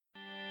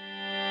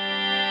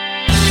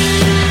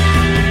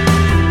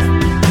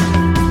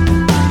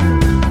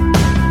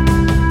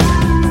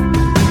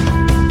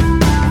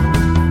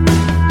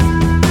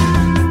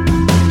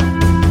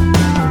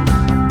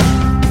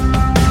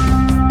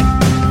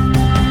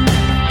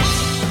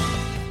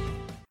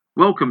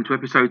Welcome to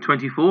episode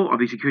 24 of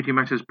the Security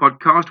Matters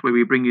podcast, where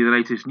we bring you the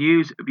latest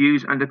news,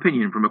 views, and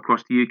opinion from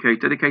across the UK's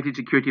dedicated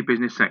security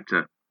business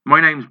sector.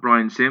 My name's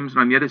Brian Sims,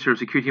 and I'm the editor of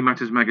Security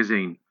Matters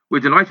magazine.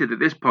 We're delighted that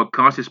this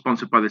podcast is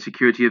sponsored by the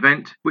Security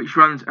Event, which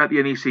runs at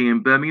the NEC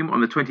in Birmingham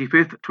on the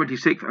 25th,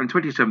 26th, and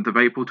 27th of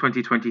April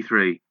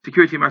 2023.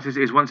 Security Matters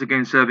is once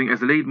again serving as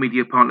the lead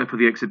media partner for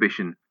the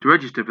exhibition. To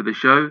register for the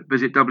show,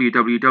 visit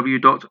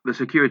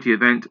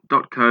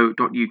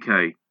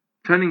www.thesecurityevent.co.uk.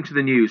 Turning to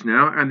the news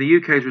now, and the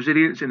UK's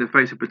resilience in the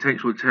face of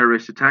potential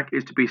terrorist attack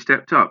is to be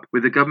stepped up,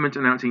 with the government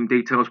announcing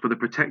details for the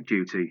Protect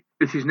Duty.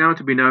 This is now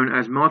to be known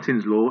as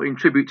Martin's Law in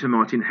tribute to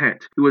Martin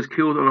Hett, who was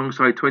killed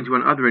alongside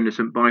 21 other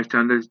innocent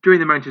bystanders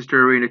during the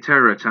Manchester Arena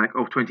terror attack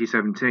of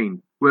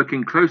 2017.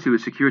 Working closely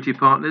with security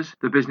partners,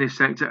 the business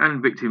sector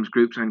and victims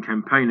groups and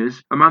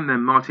campaigners, among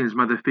them Martin's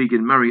mother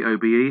Fegan Murray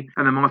OBE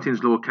and the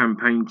Martin's Law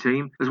campaign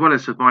team, as well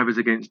as Survivors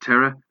Against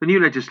Terror, the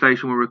new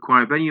legislation will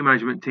require venue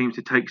management teams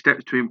to take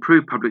steps to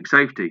improve public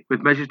safety,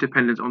 with measures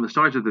dependent on the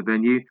size of the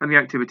venue and the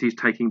activities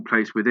taking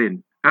place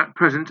within. At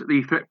present,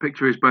 the threat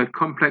picture is both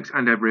complex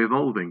and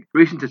ever-evolving.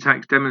 Recent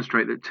attacks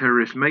demonstrate that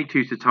terrorists may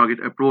choose to target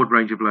a broad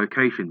range of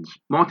locations.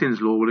 Martin's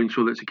Law will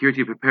ensure that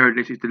security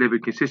preparedness is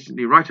delivered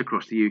consistently right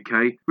across the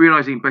UK,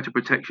 realising better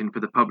protection for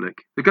the public.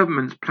 The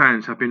government's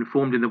plans have been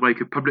formed in the wake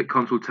of public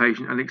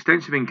consultation and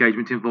extensive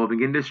engagement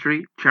involving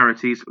industry,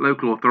 charities,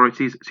 local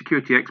authorities,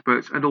 security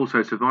experts and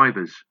also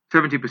survivors.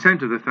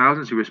 70% of the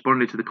thousands who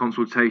responded to the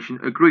consultation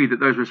agreed that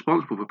those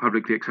responsible for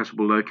publicly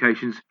accessible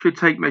locations should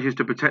take measures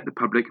to protect the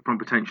public from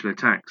potential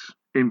attacks.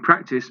 In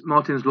practice,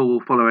 Martin's Law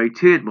will follow a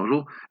tiered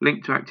model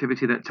linked to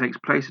activity that takes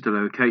place at a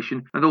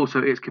location and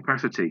also its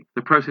capacity.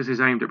 The process is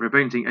aimed at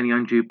preventing any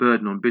undue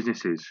burden on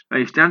businesses.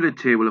 A standard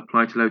tier will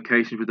apply to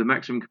locations with a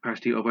maximum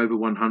capacity of over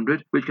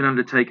 100, which can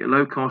undertake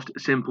low-cost,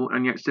 simple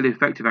and yet still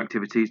effective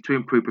activities to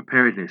improve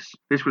preparedness.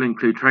 This will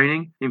include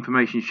training,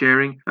 information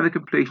sharing and the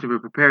completion of a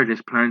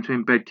preparedness plan to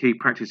embed key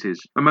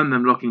practices, among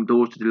them locking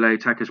doors to delay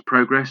attackers'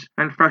 progress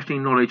and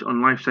fashioning knowledge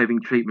on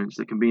life-saving treatments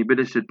that can be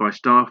administered by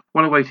staff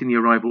while awaiting the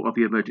arrival of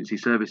the emergency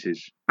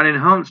services. An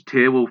enhanced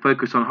tier will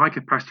focus on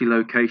high-capacity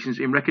locations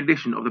in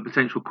recognition of the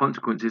potential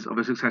consequences of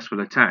a successful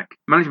attack.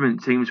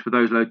 Management teams for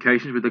those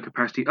locations with a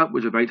capacity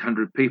upwards of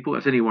 800 people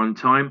at any one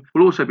time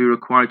will also be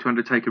required to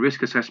undertake a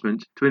risk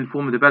assessment to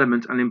inform the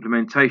development and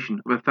implementation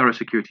of a thorough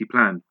security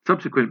plan.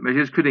 Subsequent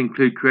measures could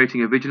include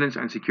creating a vigilance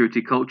and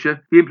security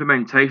culture, the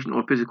implementation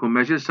of physical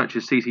measures such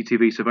as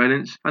CCTV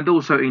surveillance, and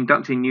also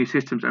inducting new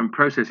systems and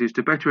processes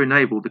to better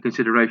enable the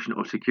consideration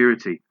of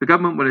security. The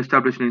government will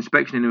establish an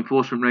inspection and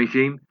enforcement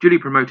regime, duly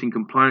promoting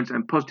compliance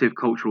and positive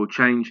cultural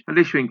change, and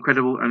issuing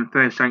credible and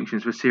fair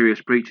sanctions for serious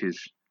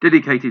breaches.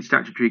 Dedicated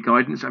statutory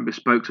guidance and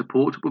bespoke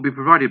support will be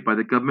provided by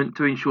the government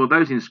to ensure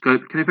those in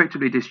scope can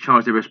effectively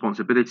discharge their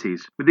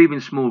responsibilities, with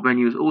even small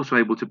venues also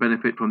able to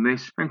benefit from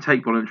this and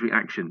take voluntary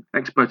action.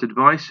 Expert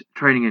advice,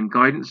 training and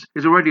guidance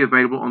is already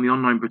available on the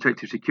online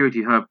protective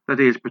security hub that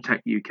is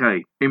Protect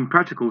UK. In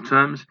practical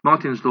terms,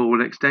 Martin's Law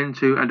will extend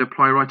to and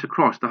apply right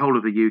across the whole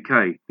of the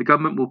UK. The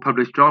government will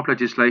publish draft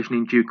legislation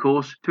in due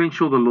course to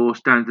ensure the law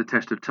stands the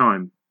test of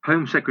time.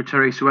 Home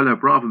Secretary Suella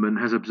Braverman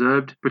has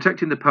observed,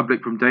 protecting the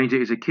public from danger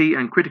is a key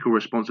and critical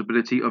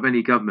responsibility of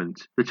any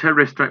government. The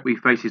terrorist threat we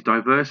face is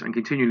diverse and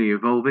continually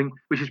evolving,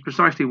 which is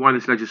precisely why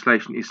this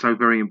legislation is so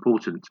very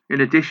important.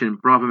 In addition,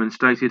 Braverman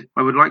stated,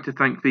 "I would like to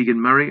thank Fegan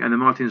Murray and the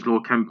Martin's Law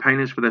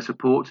campaigners for their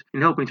support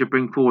in helping to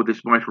bring forward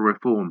this vital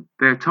reform.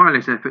 Their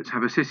tireless efforts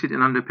have assisted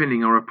in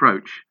underpinning our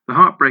approach. The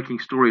heartbreaking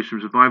stories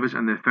from survivors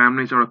and their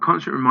families are a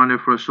constant reminder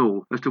for us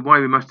all as to why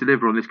we must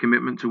deliver on this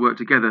commitment to work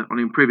together on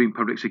improving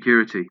public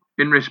security."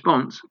 In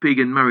response,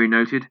 Fegan Murray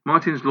noted,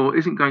 "Martin's Law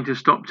isn't going to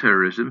stop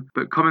terrorism,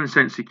 but common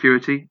sense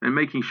security and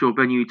making sure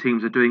venue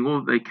teams are doing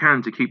all that they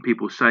can to keep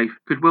people safe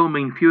could well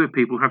mean fewer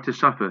people have to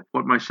suffer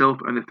what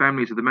myself and the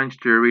families of the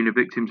Manchester Arena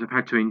victims have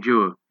had to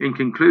endure." In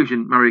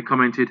conclusion, Murray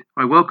commented,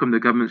 "I welcome the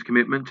government's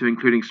commitment to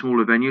including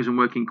smaller venues and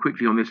working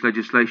quickly on this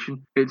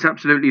legislation. It's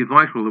absolutely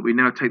vital that we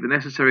now take the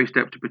necessary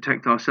steps to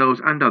protect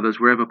ourselves and others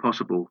wherever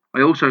possible.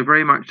 I also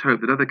very much hope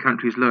that other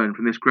countries learn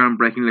from this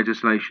groundbreaking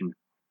legislation."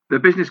 The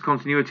Business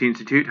Continuity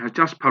Institute has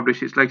just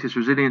published its latest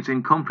Resilience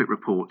in Conflict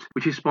report,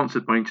 which is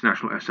sponsored by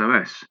International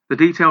SOS. The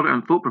detailed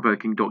and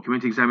thought-provoking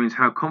document examines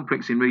how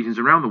conflicts in regions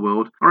around the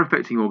world are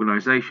affecting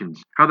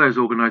organisations, how those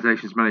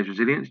organisations manage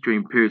resilience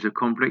during periods of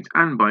conflict,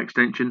 and, by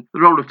extension,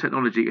 the role of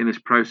technology in this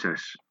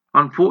process.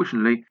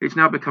 Unfortunately, it's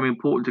now become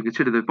important to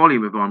consider the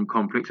volume of armed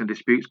conflicts and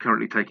disputes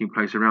currently taking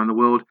place around the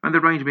world and the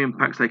range of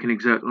impacts they can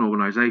exert on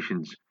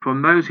organisations,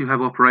 from those who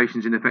have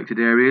operations in affected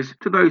areas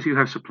to those who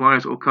have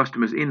suppliers or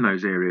customers in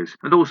those areas,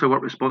 and also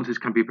what responses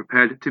can be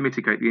prepared to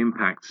mitigate the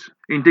impacts.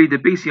 Indeed, the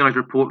BCI's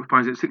report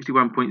finds that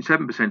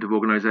 61.7% of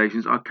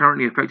organisations are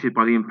currently affected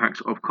by the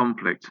impacts of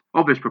conflict.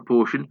 Of this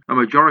proportion, a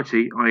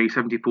majority, i.e.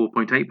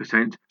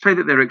 74.8%, say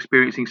that they're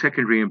experiencing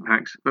secondary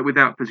impacts but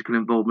without physical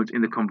involvement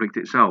in the conflict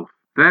itself.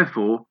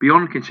 Therefore,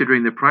 beyond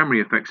considering the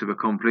primary effects of a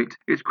conflict,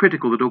 it's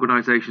critical that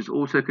organisations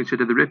also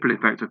consider the ripple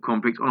effect of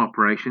conflict on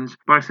operations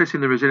by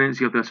assessing the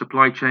resiliency of their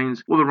supply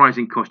chains or the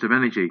rising cost of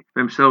energy,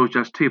 themselves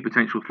just two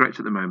potential threats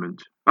at the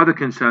moment. Other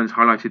concerns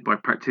highlighted by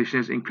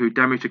practitioners include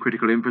damage to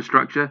critical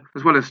infrastructure,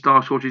 as well as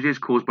staff shortages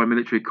caused by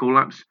military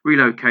call-ups,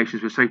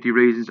 relocations for safety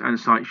reasons, and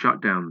site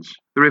shutdowns.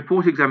 The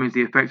report examines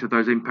the effect of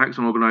those impacts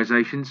on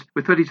organisations,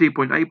 with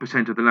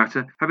 32.8% of the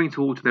latter having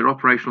to alter their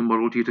operational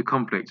model due to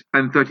conflict,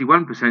 and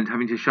 31%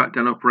 having to shut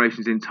down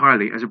operations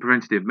entirely as a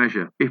preventative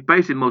measure. If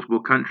based in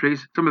multiple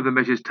countries, some of the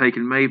measures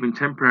taken may even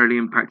temporarily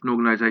impact an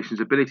organisation's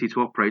ability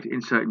to operate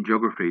in certain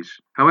geographies.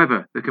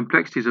 However, the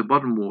complexities of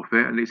modern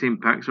warfare and its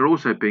impacts are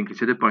also being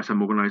considered by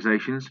some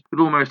organisations,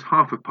 with almost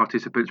half of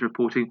participants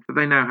reporting that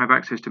they now have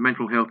access to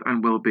mental health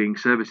and well-being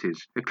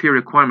services, a clear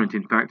requirement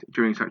in fact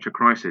during such a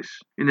crisis.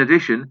 In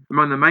addition,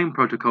 among the main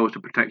protocols to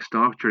protect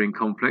staff during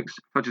conflicts,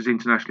 such as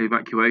international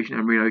evacuation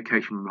and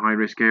relocation from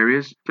high-risk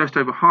areas, just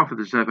over half of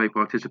the survey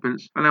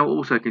participants are now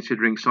also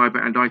considering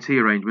cyber and IT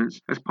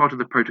arrangements as part of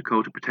the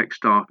protocol to protect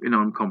staff in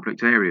armed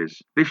conflict areas.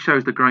 This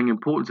shows the growing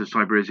importance of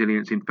cyber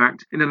resilience, in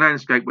fact, in a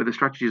landscape where the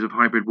strategies of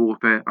hybrid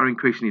warfare are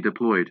increasingly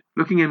deployed.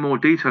 Looking in more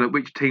detail at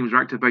which teams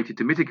are activated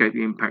to mitigate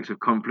the impacts of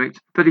conflict,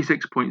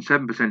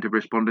 36.7% of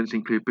respondents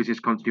include business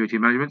continuity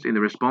management in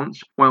the response,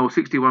 while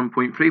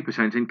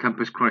 61.3%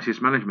 encompass crisis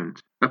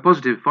management. A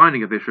positive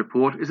finding of this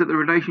report is that the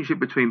relationship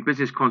between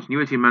business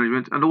continuity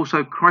management and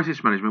also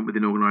crisis management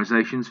within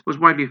organisations was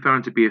widely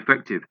found to be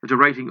effective, at a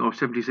rating of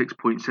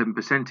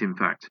 76.7% in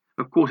fact.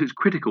 Of course, it's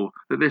critical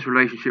that this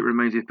relationship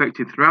remains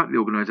effective throughout the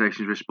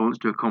organisation's response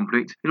to a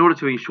conflict in order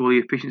to ensure the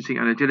efficiency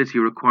and agility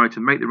required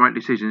to make the right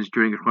decisions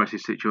during a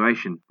crisis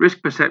situation.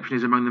 Risk perception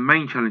is among the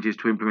main challenges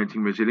to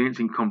implementing resilience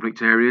in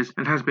conflict areas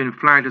and has been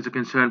flagged as a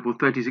concern for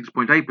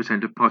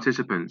 36.8% of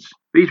participants.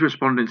 These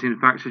respondents in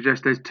fact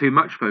suggest there's too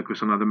much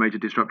focus on other major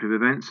disruptive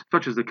events,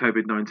 such as the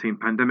COVID-19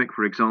 pandemic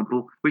for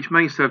example, which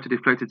may serve to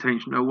deflect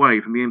attention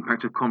away from the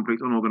impact of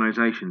conflict on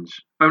organisations.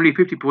 Only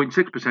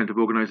 50.6% of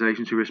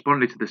organisations who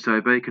responded to the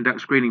survey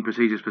conduct screening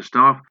procedures for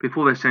staff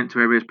before they're sent to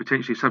areas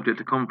potentially subject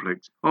to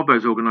conflict. Of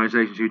those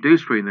organisations who do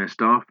screen their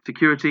staff,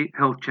 security,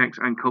 health checks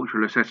and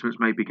cultural assessments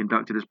may be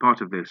conducted as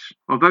part of this.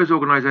 Of those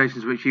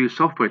organisations which use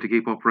software to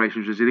keep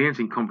operations resilient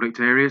in conflict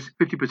areas,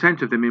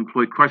 50% of them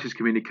employ crisis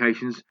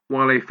communications,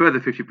 while a further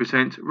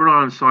 50% rely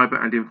on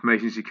cyber and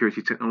information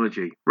security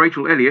technology.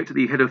 Rachel Elliott,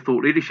 the head of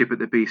thought leadership at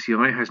the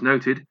BCI, has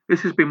noted,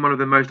 "This has been one of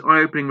the most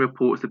eye-opening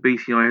reports the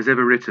BCI has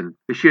ever written.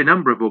 The sheer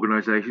number of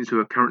organisations who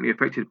are currently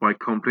affected by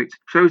conflict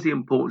shows the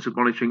importance of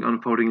monitoring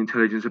unfolding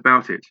intelligence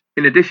about it,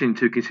 in addition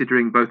to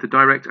considering both the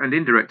direct and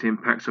indirect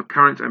impacts of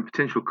current and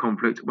potential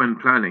conflict when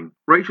planning."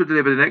 Rachel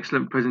delivered an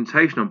excellent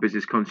presentation on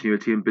business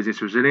continuity and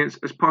business resilience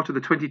as part of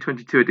the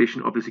 2022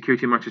 edition of the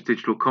Security Matters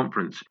Digital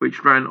Conference,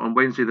 which ran on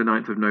Wednesday the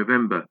 9th of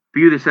November.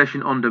 View the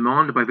session on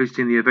demand by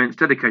visiting the event's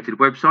dedicated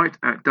website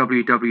at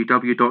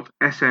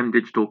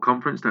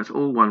www.smdigitalconference, that's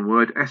all one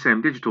word,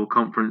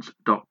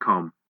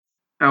 smdigitalconference.com.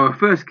 Our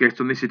first guest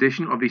on this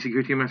edition of the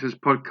Security Matters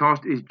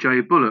podcast is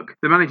Jay Bullock,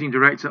 the Managing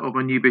Director of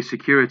Anubis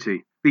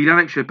Security. The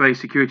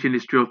Lanarkshire-based Security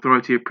Industry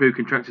Authority approved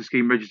contractor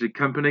scheme registered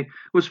company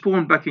was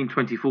formed back in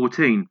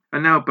 2014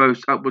 and now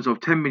boasts upwards of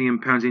 £10 million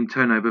in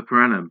turnover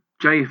per annum.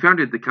 Jay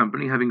founded the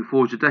company, having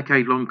forged a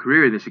decade-long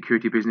career in the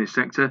security business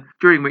sector,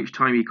 during which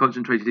time he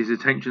concentrated his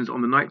attentions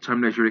on the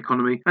nighttime leisure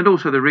economy and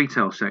also the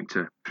retail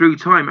sector. Through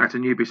time at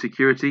Anubis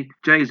Security,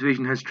 Jay's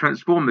vision has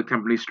transformed the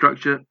company's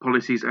structure,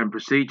 policies and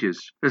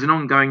procedures. There's an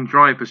ongoing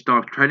drive for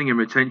staff training and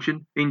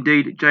retention.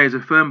 Indeed, Jay is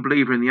a firm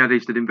believer in the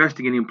adage that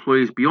investing in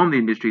employees beyond the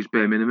industry's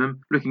bare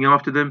minimum, looking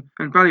after them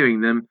and valuing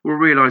them, will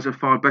realise a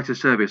far better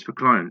service for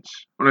clients.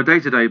 On a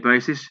day-to-day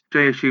basis,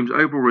 Jay assumes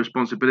overall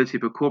responsibility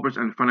for corporate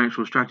and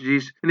financial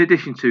strategies, in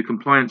addition to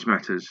compliance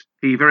matters.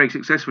 He very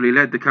successfully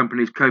led the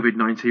company's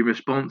COVID-19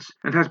 response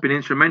and has been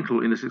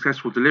instrumental in the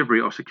successful delivery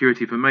of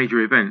security for major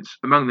events,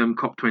 among them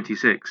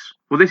COP26.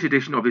 For this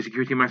edition of the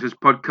Security Matters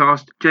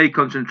podcast, Jay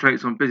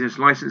concentrates on business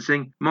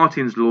licensing,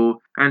 Martin's Law,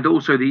 and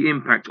also the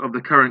impact of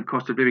the current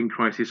cost of living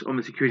crisis on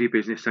the security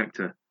business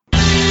sector.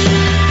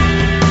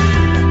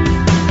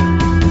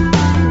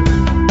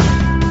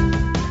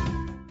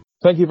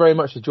 Thank you very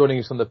much for joining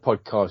us on the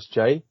podcast,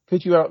 Jay.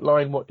 Could you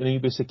outline what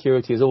Anubis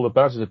Security is all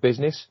about as a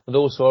business and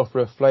also offer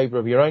a flavour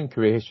of your own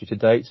career history to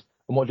date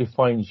and what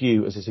defines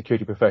you as a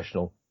security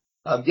professional?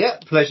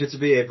 Pleasure to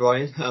be here,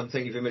 Brian.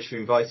 Thank you very much for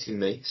inviting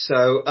me.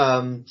 So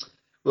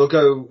we'll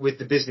go with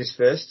the business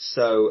first.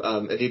 So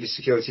Anubis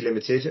Security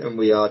Limited, and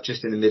we are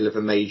just in the middle of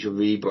a major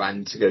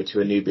rebrand to go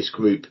to Anubis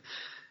Group.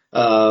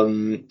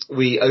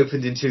 We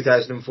opened in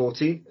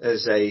 2014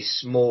 as a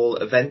small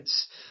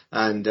events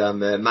and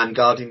man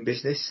guarding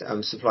business,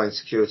 supplying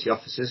security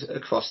officers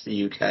across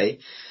the UK.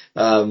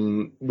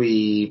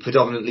 We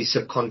predominantly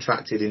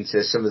subcontracted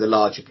into some of the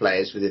larger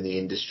players within the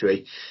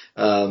industry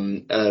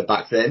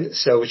back then,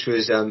 so which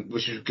was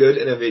good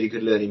and a really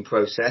good learning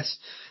process.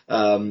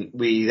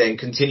 We then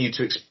continued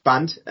to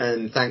expand,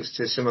 and thanks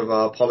to some of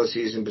our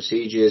policies and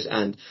procedures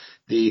and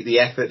the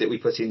effort that we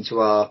put into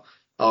our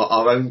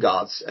our own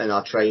guards and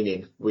our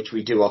training, which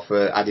we do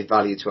offer added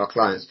value to our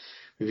clients,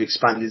 we've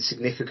expanded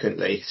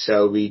significantly.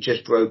 So we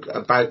just broke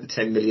about the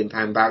 £10 million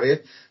barrier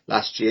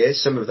last year.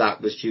 Some of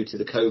that was due to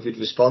the COVID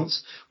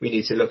response. We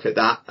need to look at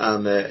that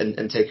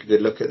and take a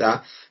good look at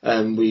that.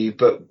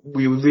 But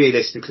we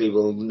realistically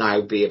will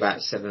now be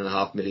about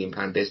 £7.5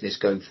 million business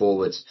going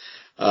forwards.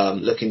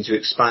 Looking to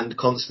expand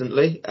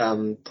constantly.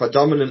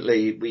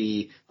 Predominantly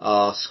we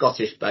are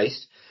Scottish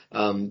based.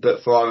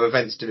 But for our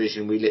events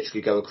division, we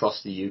literally go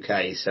across the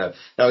UK. So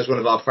that was one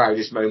of our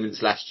proudest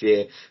moments last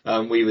year.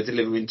 We were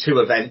delivering 2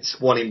 events,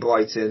 one in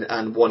Brighton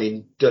and one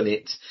in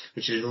Dunnet,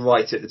 which is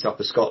right at the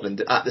top of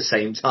Scotland at the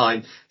same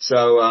time.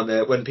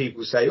 So when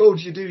people say, "Oh,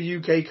 do you do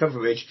UK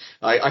coverage?"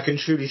 I can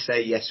truly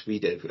say, yes, we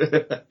do.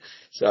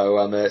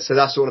 So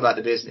that's all about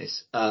the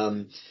business.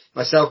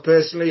 Myself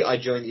personally, I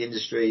joined the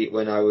industry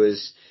when I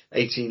was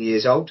 18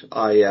 years old.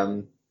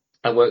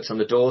 I worked on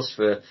the doors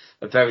for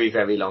a very,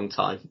 very long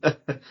time.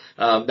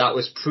 That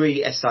was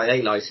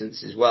pre-SIA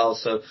license as well.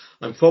 So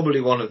I'm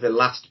probably one of the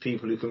last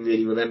people who can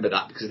really remember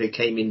that, because they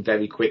came in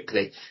very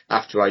quickly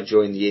after I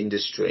joined the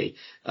industry.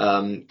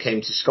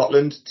 Came to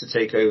Scotland to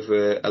take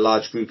over a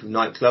large group of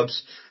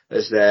nightclubs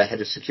as their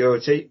head of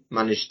security.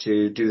 Managed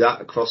to do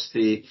that across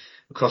the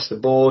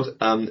board,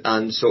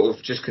 and sort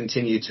of just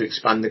continued to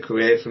expand the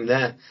career from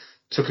there.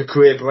 Took a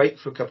career break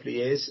for a couple of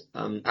years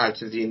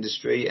out of the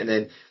industry, and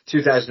then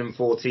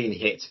 2014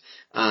 hit,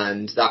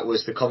 and that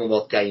was the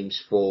Commonwealth Games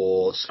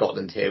for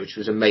Scotland here, which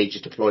was a major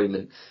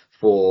deployment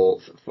for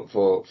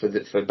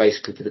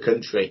basically for the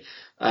country.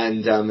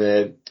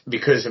 And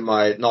because of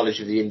my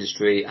knowledge of the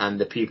industry and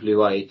the people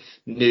who I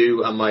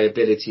knew and my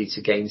ability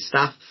to gain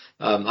staff,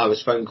 I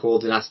was phone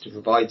called and asked to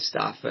provide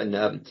staff. And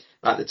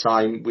at the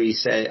time,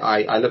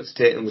 I looked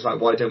at it and was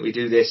like, why don't we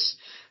do this?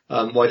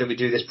 Why don't we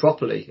do this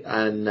properly?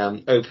 And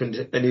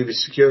opened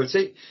Anubis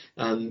Security,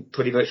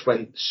 pretty much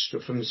went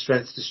from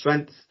strength to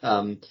strength.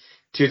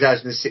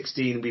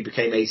 2016 we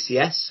became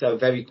ACS, so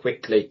very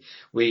quickly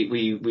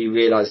we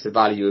realised the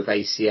value of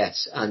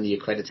ACS and the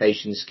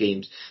accreditation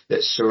schemes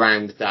that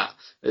surround that,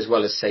 as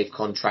well as Safe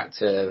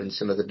Contractor and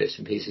some other bits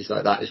and pieces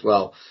like that as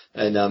well.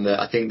 And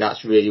I think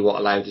that's really what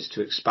allowed us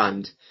to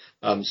expand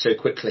so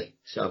quickly.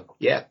 So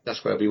yeah,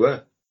 that's where we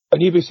were.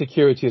 Anubis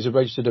Security is a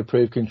registered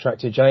approved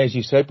contractor, Jay, as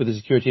you said, with the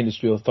Security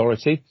Industry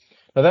Authority.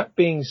 Now, that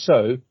being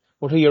so,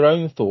 what are your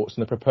own thoughts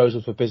on the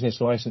proposal for business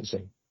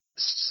licensing?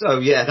 So,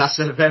 yeah, that's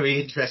a very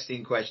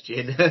interesting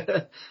question.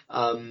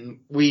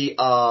 We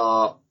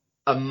are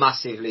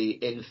massively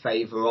in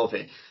favour of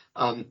it.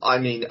 I'm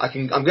going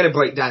to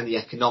break down the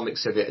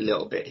economics of it a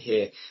little bit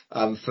here,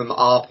 from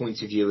our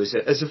point of view as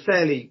a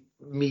fairly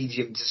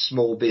medium to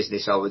small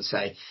business, I would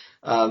say.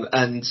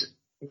 And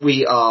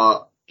we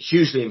are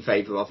hugely in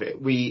favour of it.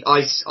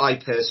 I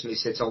personally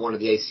sit on one of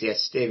the ACS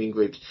steering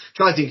groups,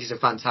 which I think is a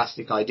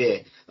fantastic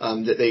idea,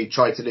 that they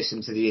try to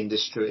listen to the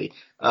industry.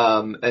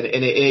 And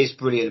it is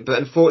brilliant. But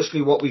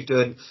unfortunately, what we've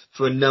done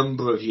for a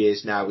number of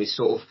years now is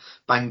sort of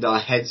banged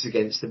our heads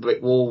against the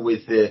brick wall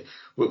with the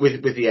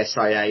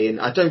SIA. And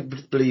I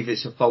don't believe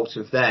it's a fault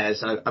of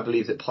theirs. I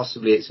believe that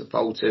possibly it's a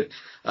fault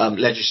of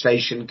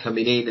legislation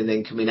coming in and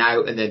then coming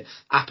out, and then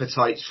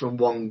appetites from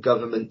one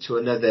government to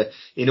another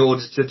in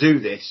order to do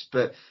this.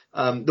 But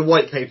the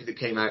white paper that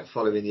came out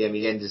following the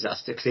MEN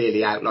disaster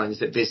clearly outlines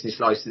that business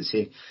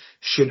licensing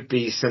should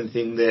be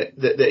something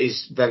that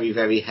is very,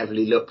 very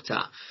heavily looked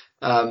at.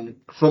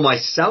 For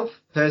myself,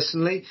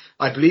 personally,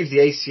 I believe the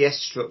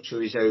ACS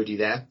structure is already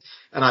there.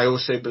 And I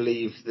also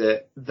believe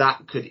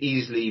that could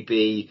easily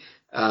be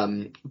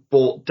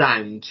brought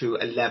down to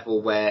a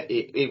level where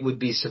it would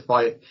be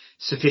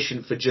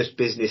sufficient for just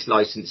business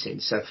licensing.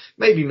 So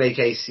maybe make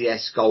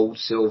ACS gold,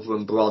 silver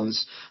and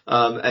bronze,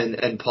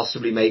 and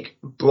possibly make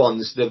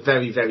bronze the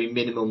very, very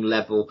minimum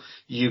level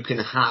you can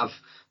have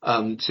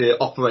to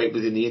operate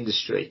within the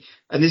industry.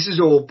 And this is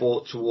all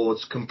brought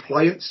towards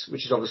compliance,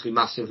 which is obviously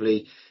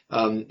massively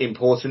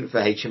important for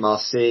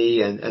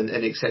HMRC and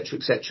et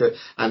cetera,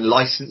 and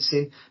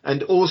licensing,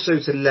 and also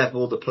to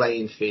level the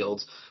playing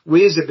field.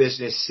 We as a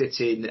business sit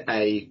in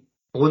I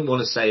wouldn't want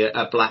to say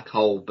a black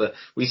hole, but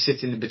we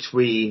sit in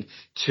between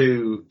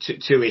two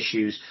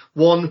issues.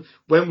 One,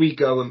 when we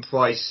go and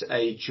price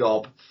a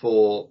job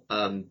for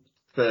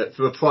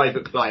a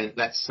private client,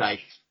 let's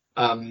say,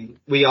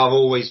 we are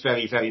always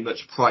very, very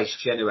much price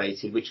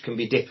generated, which can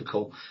be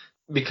difficult,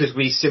 because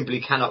we simply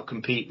cannot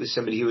compete with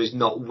somebody who is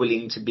not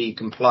willing to be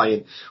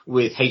compliant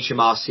with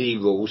HMRC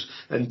rules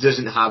and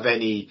doesn't have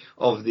any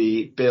of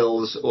the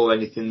bills or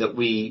anything that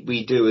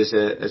we do as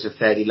a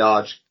fairly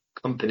large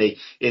company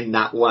in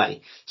that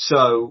way.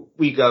 So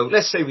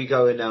let's say we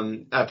go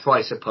and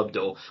price a pub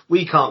door.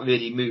 We can't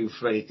really move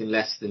for anything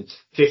less than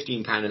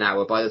 £15 an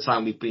hour by the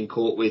time we've been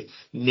caught with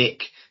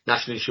NIC,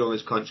 national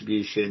insurance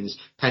contributions,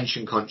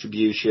 pension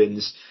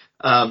contributions,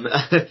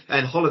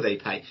 and holiday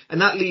pay.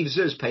 And that leaves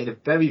us paying a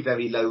very,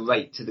 very low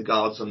rate to the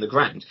guards on the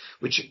ground,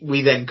 which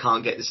we then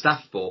can't get the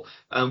staff for.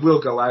 And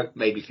we'll go out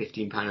maybe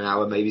 £15 an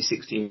hour, maybe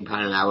 £16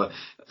 an hour,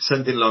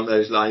 something along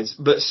those lines.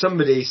 But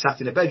somebody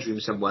sat in a bedroom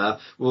somewhere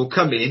will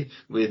come in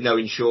with no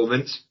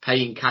insurance,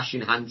 paying cash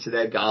in hand to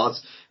their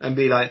guards and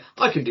be like,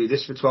 I can do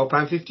this for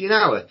 £12.50 an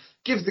hour.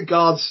 Give the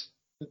guards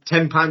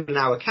 £10 an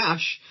hour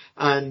cash,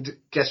 and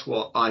guess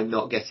what? I'm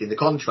not getting the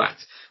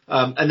contract.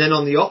 And then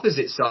on the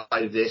opposite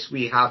side of this,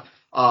 we have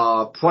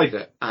our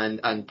private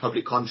and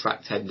public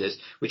contract tenders,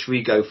 which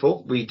we go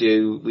for. We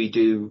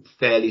do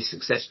fairly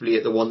successfully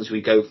at the ones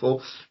we go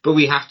for, but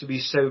we have to be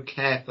so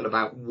careful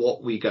about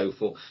what we go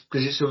for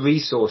because it's a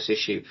resource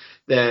issue.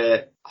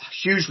 They're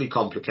hugely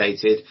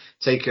complicated,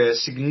 take a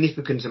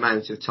significant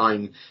amount of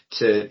time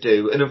to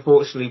do, and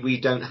unfortunately we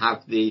don't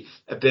have the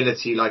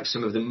ability like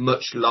some of the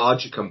much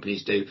larger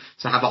companies do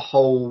to have a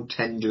whole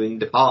tendering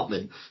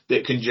department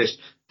that can just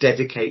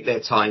dedicate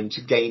their time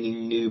to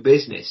gaining new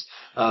business.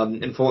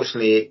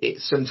 Unfortunately,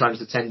 sometimes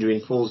the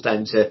tendering falls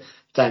down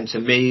to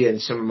me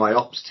and some of my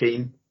ops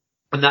team,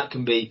 and that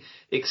can be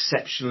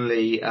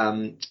exceptionally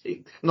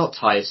not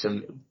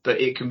tiresome,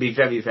 but it can be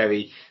very,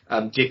 very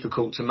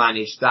difficult to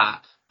manage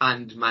that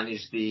and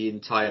manage the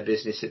entire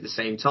business at the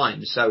same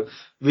time. So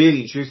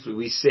really, truthfully,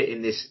 we sit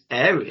in this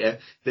area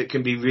that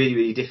can be really,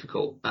 really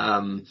difficult.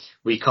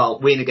 We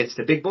can't win against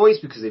the big boys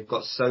because they've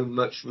got so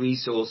much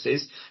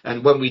resources.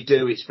 And when we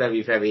do, it's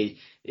very, very,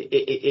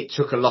 it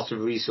took a lot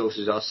of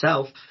resources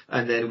ourselves.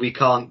 And then we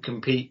can't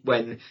compete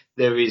when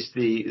there is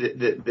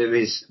there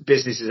is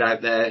businesses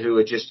out there who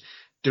are just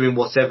doing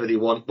whatever they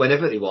want,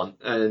 whenever they want,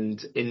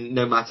 and in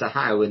no matter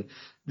how. And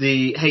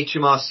the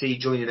HMRC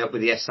joining up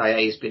with the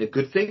SIA has been a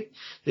good thing.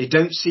 They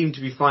don't seem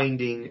to be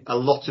finding a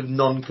lot of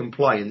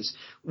non-compliance,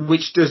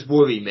 which does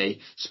worry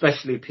me,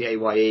 especially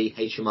PAYE,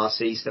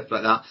 HMRC, stuff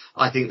like that.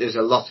 I think there's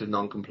a lot of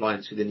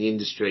non-compliance within the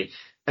industry,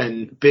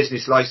 and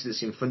business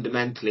licensing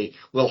fundamentally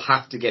will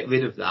have to get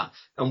rid of that.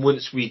 And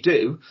once we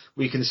do,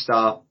 we can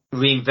start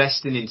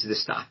reinvesting into the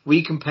staff.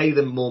 We can pay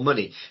them more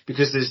money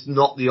because there's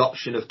not the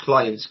option of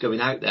clients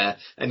going out there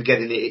and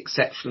getting it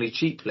exceptionally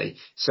cheaply.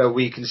 So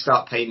we can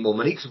start paying more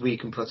money because we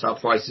can put our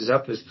prices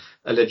up as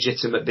a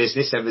legitimate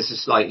business ever so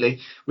slightly,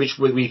 which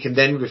we can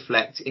then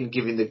reflect in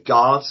giving the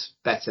guards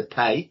better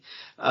pay.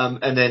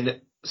 And then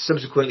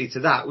subsequently to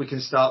that, we can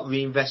start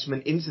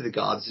reinvestment into the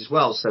guards as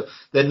well. So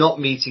they're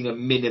not meeting a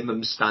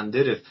minimum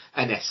standard of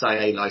an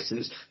SIA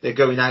license. They're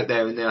going out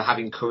there and they're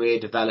having career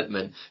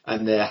development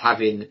and they're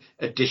having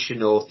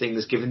additional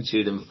things given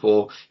to them.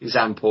 For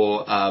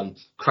example,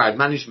 crowd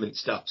management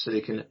stuff. So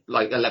they can,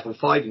 like a level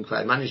 5 in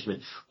crowd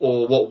management.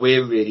 Or what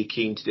we're really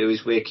keen to do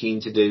is we're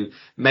keen to do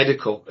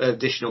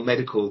additional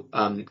medical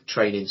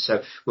training.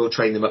 So we'll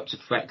train them up to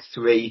FREC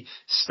 3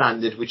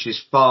 standard, which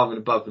is far and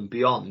above and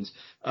beyond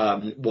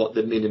what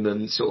the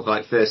minimum sort of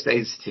like first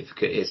aid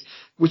certificate is,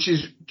 which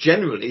is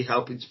generally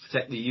helping to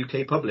protect the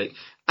UK public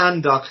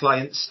and our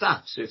client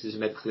staff. So if there's a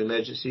medical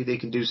emergency, they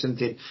can do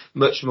something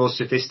much more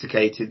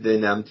sophisticated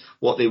than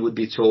what they would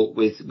be taught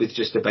with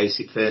just a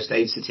basic first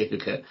aid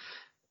certificate.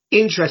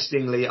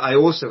 Interestingly, I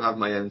also have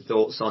my own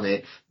thoughts on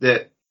it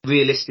that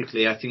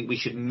realistically, I think we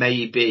should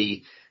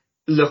maybe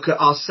look at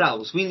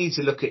ourselves. We need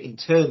to look at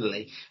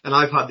internally. And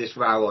I've had this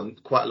row on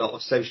quite a lot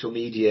of social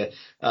media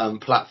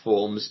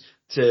platforms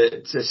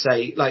to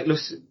say, like, look,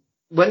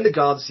 when the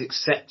guards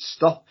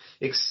stop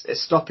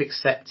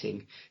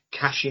accepting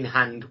cash in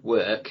hand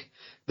work,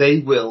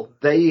 they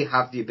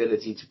have the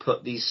ability to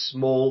put these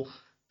small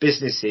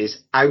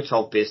businesses out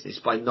of business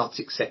by not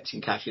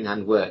accepting cash in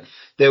hand work.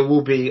 There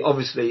will be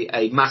obviously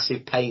a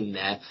massive pain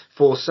there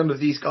for some of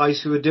these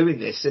guys who are doing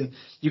this, and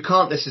you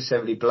can't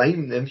necessarily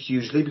blame them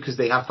hugely because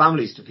they have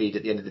families to feed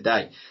at the end of the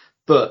day.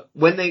 But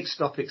when they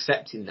stop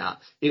accepting that,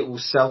 it will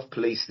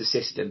self-police the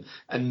system,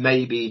 and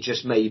maybe,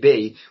 just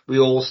maybe, we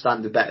all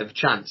stand a better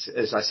chance.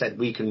 As I said,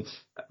 we can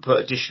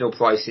put additional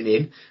pricing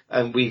in,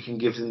 and we can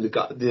give them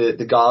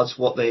the guards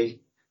what they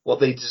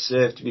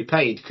deserve to be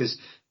paid. Because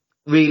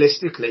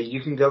realistically,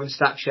 you can go and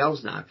stack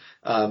shelves now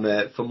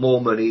for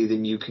more money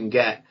than you can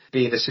get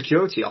being a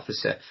security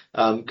officer,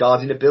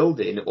 guarding a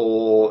building,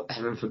 or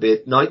heaven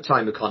forbid,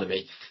 nighttime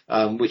economy,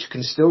 which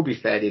can still be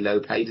fairly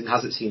low paid and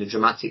hasn't seen a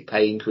dramatic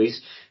pay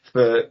increase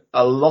for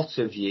a lot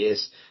of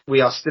years.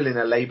 We are still in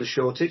a labour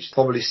shortage,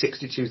 probably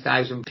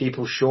 62,000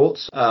 people short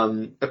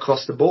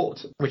across the board,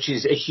 which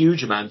is a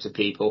huge amount of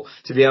people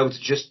to be able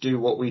to just do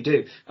what we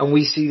do. And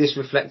we see this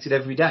reflected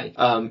every day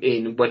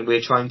in when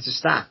we're trying to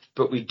staff,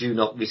 but we do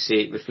not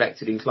see it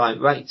reflected in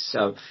client rates.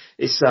 So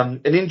it's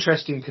an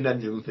interesting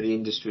conundrum for the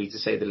industry, to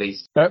say the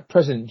least. At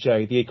present,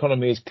 Jay, the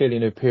economy is clearly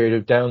in a period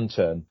of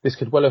downturn. This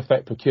could well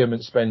affect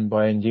procurement spend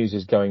by end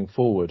users going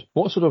forward.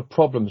 What sort of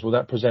problems will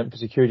that present for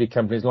security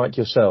companies like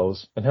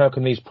yourselves, and how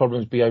can these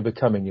problems be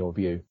overcome in your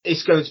view?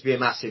 It's going to be a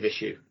massive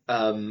issue.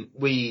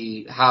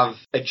 We have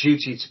a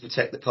duty to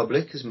protect the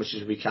public as much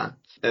as we can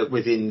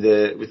within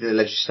the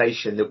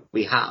legislation that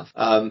we have,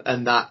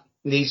 and that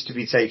needs to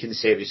be taken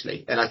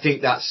seriously. And I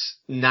think that's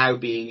now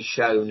being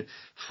shown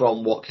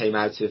from what came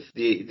out of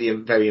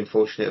the very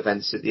unfortunate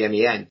events at the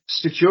MEN.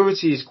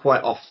 Security is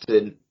quite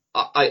often,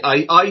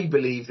 I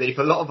believe that if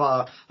a lot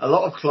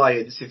of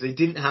clients, if they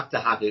didn't have to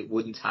have it,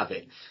 wouldn't have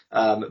it.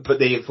 But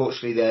they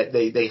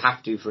unfortunately they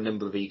have to for a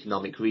number of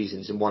economic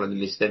reasons, and one of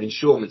them is their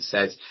insurance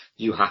says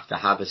you have to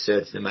have a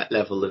certain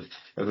level of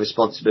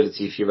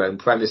responsibility for your own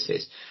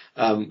premises.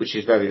 Which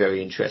is very,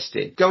 very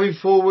interesting. Going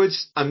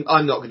forwards, I'm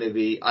not going to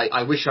be,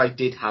 I wish I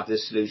did have the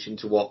solution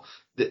to what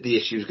the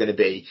issue is going to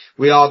be.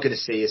 We are going to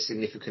see a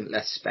significant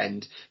less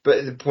spend, but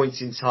at the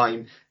point in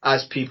time,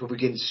 as people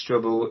begin to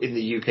struggle in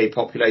the UK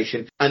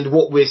population, and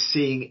what we're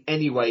seeing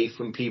anyway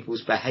from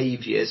people's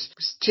behaviours,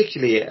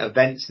 particularly at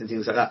events and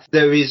things like that,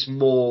 there is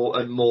more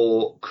and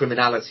more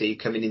criminality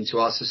coming into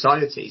our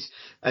societies.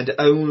 And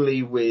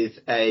only with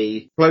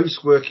a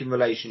close working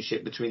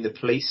relationship between the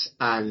police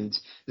and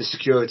the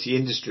security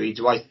industry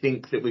do I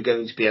think that we're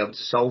going to be able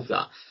to solve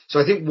that.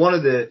 So I think one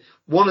of the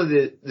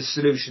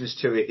solutions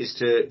to it is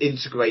to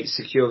integrate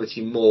security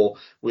more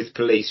with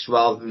police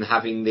rather than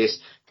having this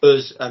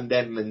us and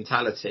them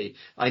mentality.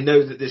 I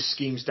know that there's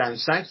schemes down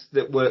south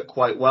that work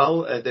quite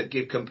well, that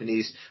give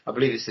companies, I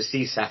believe it's the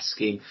CSAS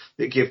scheme,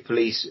 that give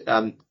police,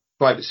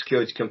 private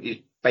security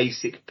companies,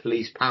 basic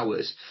police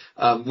powers.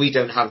 We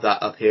don't have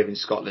that up here in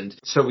Scotland,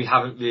 so we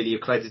haven't really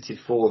accredited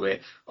for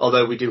it,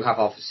 although we do have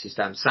offices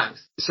down south.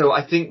 So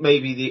I think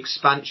maybe the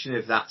expansion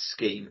of that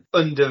scheme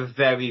under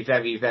very,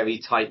 very,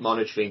 very tight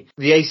monitoring.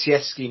 The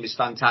ACS scheme is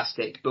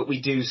fantastic, but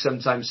we do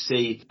sometimes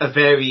see a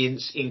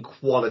variance in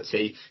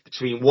quality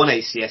between one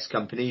ACS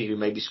company who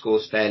maybe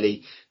scores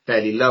fairly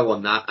low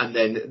on that, and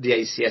then the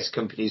ACS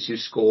companies who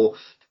score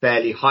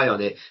fairly high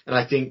on it. And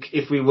I think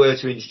if we were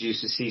to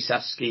introduce a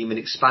CSAS scheme and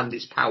expand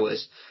its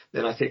powers,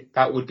 then I think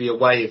that would be a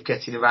way of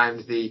getting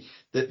around the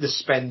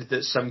spend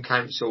that some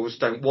councils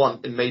don't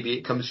want. And maybe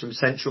it comes from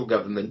central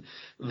government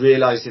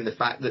realising the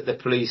fact that the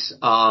police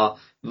are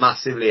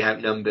massively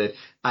outnumbered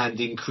and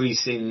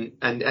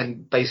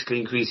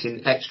basically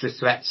increasing extra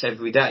threats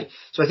every day.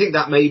 So I think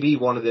that may be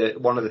one of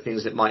the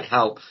things that might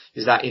help,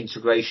 is that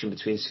integration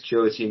between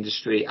security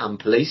industry and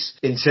police.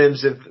 In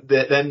terms of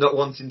them not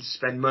wanting to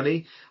spend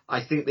money,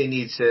 I think they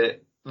need to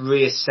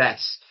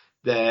reassess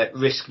their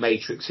risk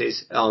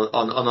matrices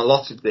on a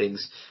lot of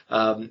things.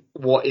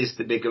 What is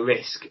the bigger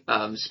risk?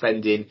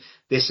 Spending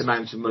this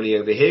amount of money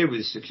over here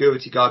with a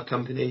security guard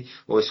company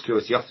or a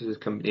security officer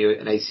company or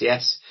an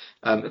ACS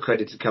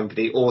accredited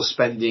company, or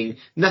spending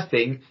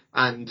nothing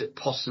and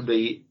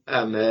possibly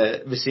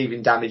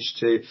receiving damage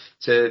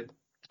to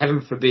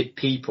heaven forbid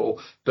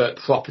people, but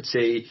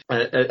property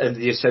and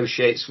the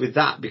associates with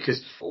that.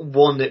 Because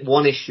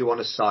one issue on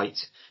a site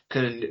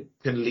can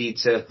lead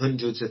to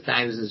hundreds of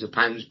thousands of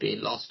pounds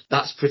being lost.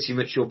 That's pretty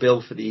much your bill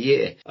for the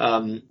year.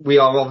 We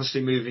are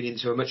obviously moving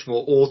into a much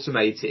more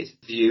automated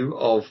view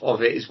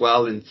of it as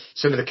well, and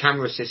some of the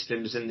camera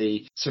systems and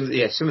some of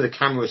the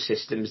camera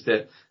systems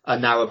that are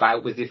now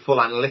about with the full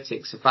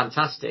analytics are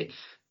fantastic.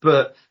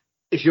 But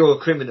if you're a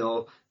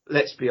criminal,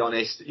 let's be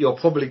honest, you're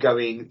probably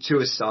going to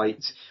a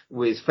site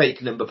with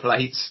fake number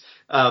plates,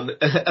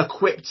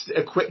 equipped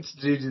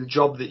to do the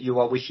job that you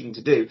are wishing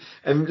to do.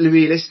 And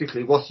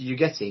realistically, what are you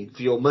getting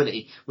for your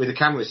money with a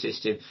camera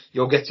system?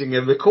 You're getting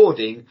a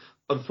recording,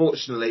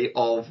 unfortunately,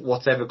 of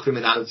whatever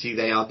criminality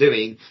they are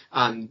doing,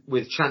 and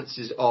with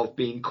chances of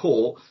being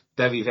caught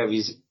very,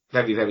 very,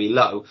 very, very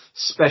low,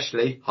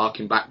 especially,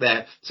 harking back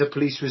there, to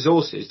police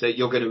resources that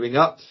you're going to ring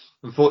up.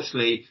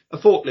 Unfortunately, a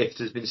forklift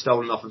has been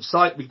stolen off of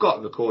site. We've got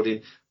a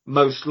recording.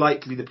 Most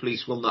likely the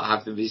police will not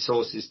have the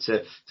resources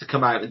to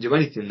come out and do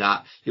anything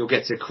that. You'll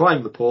get a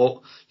crime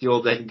report,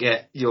 you'll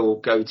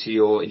go to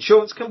your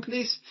insurance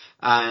companies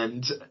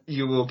and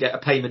you will get a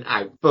payment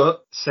out.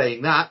 But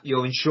saying that,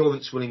 your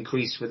insurance will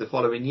increase for the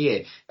following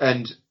year.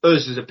 And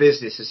us as a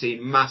business are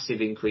seeing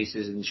massive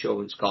increases in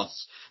insurance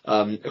costs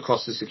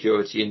across the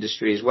security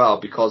industry as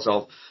well, because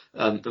of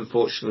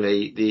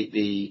unfortunately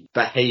the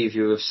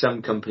behaviour of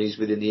some companies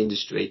within the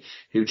industry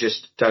who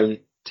just don't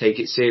take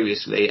it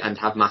seriously and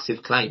have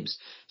massive claims.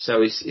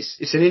 So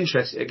it's an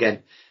interest,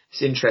 again,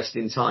 it's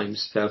interesting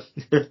times. So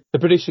the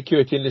British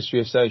Security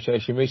Industry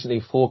Association recently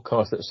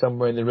forecast that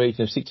somewhere in the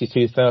region of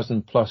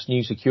 62,000 plus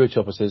new security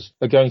officers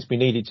are going to be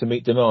needed to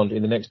meet demand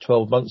in the next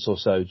 12 months or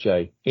so,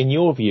 Jay. In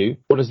your view,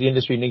 what does the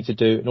industry need to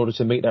do in order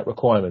to meet that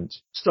requirement?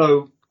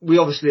 So we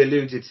obviously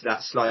alluded to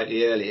that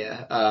slightly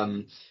earlier.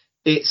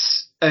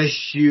 It's a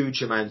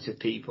huge amount of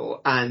people,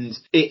 and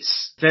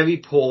it's very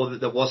poor that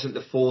there wasn't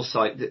the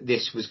foresight that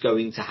this was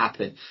going to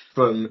happen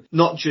from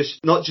not just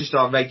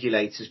our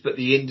regulators, but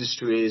the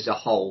industry as a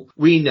whole.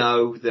 We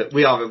know that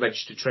we are a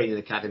registered training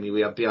academy.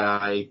 We are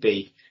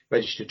BIIB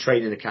registered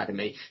training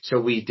academy,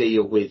 so we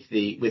deal with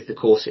the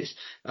courses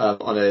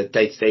on a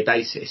day-to-day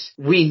basis.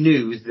 We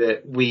knew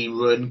that we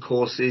run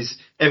courses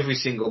every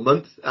single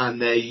month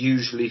and they're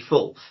usually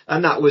full,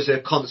 and that was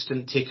a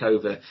constant tick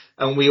over.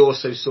 And we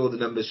also saw the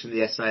numbers from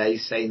the SIA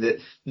saying that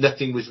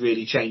nothing was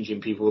really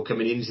changing. People were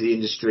coming into the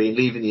industry and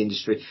leaving the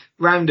industry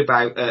round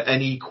about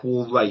an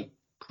equal rate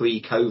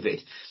pre-COVID.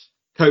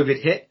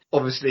 COVID hit,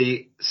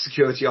 Obviously,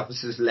 security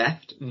officers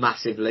left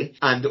massively,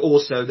 and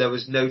also there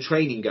was no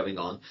training going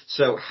on.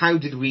 So how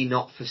did we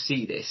not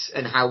foresee this,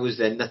 and how was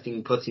there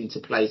nothing put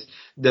into place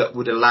that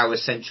would allow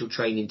essential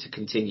training to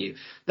continue?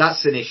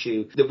 That's an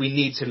issue that we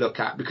need to look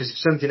at, because if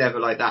something ever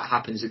like that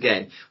happens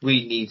again,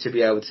 we need to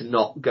be able to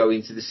not go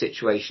into the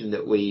situation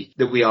that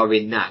we are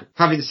in now.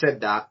 Having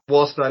said that,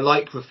 whilst I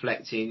like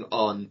reflecting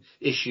on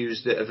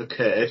issues that have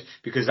occurred,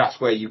 because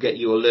that's where you get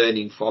your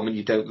learning from and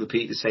you don't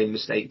repeat the same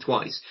mistake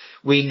twice,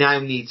 we now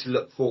need to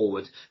look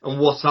forward. And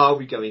what are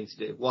we going to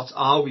do? What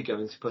are we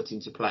going to put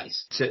into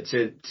place to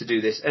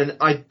do this? And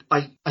I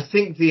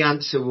think the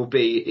answer will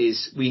be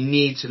is we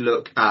need to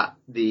look at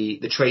the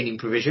training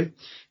provision.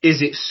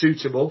 Is it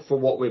suitable for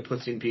what we're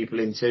putting people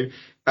into?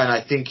 And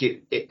I think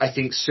I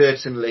think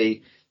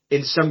certainly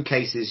in some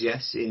cases,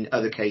 yes. In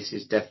other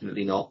cases,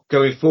 definitely not.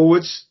 Going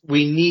forwards,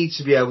 we need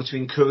to be able to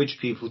encourage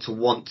people to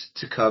want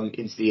to come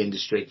into the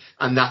industry.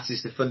 And that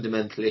is the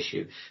fundamental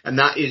issue. And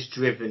that is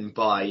driven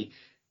by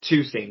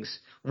two things.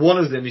 One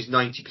of them is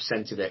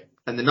 90% of it.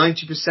 And the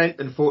 90%,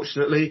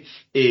 unfortunately,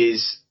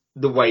 is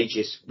the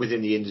wages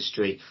within the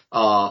industry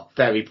are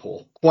very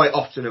poor, quite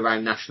often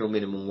around national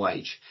minimum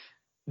wage.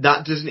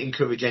 That doesn't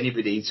encourage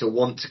anybody to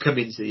want to come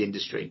into the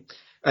industry.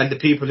 And the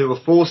people who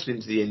are forced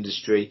into the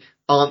industry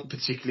aren't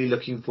particularly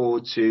looking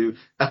forward to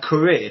a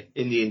career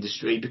in the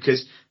industry,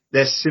 because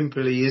there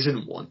simply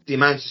isn't one. The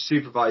amount of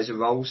supervisor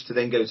roles to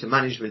then go to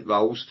management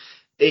roles,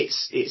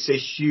 it's a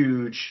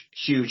huge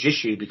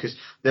issue, because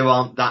there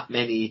aren't that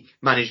many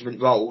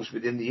management roles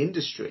within the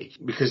industry,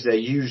 because they're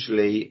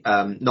usually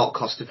not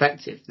cost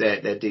effective.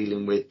 They're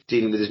dealing with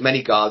as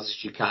many guards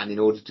as you can in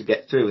order to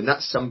get through, and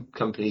that's some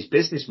companies'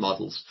 business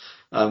models,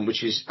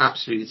 which is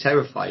absolutely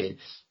terrifying.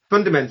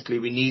 Fundamentally,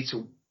 we need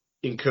to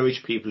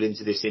encourage people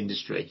into this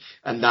industry,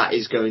 and that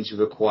is going to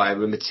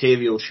require a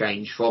material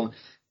change from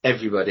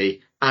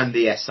everybody and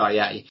the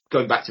SIA.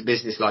 Going back to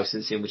business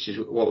licensing, which is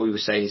what we were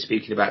saying and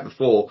speaking about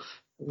before,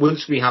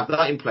 once we have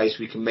that in place,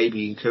 we can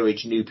maybe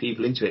encourage new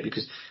people into it,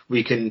 because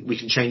we can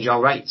change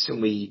our rates,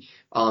 and we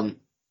aren't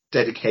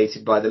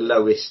dedicated by the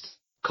lowest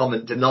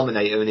common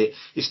denominator, and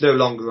it's no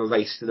longer a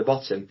race to the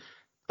bottom.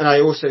 And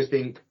I also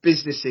think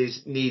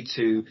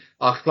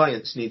our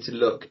clients need to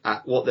look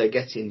at what they're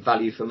getting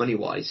value for money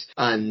wise.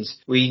 And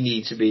we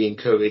need to be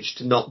encouraged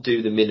to not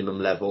do the minimum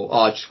level.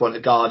 Oh, I just want a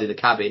guard in a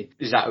cabin.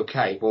 Is that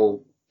okay?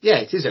 Well, yeah,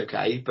 it is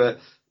okay. But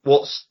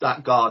what's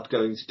that guard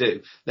going to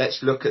do?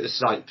 Let's look at the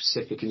site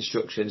specific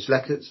instructions.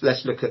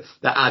 Let's look at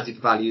the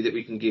added value that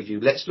we can give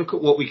you. Let's look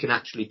at what we can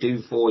actually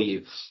do for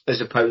you,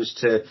 as opposed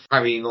to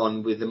carrying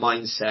on with the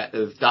mindset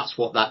of that's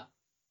what that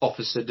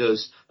officer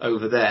does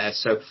over there.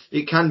 So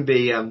it can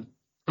be, and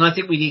I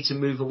think we need to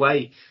move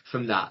away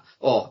from that.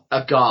 Or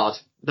a guard.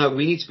 No,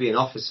 we need to be an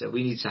officer.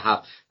 We need to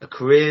have a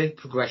career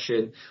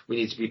progression. We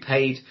need to be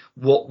paid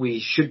what we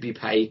should be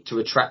paid to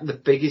attract the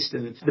biggest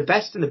and the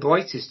best and the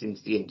brightest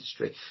into the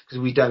industry. Because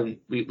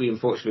we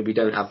unfortunately, we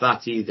don't have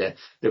that either.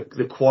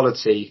 The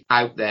quality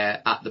out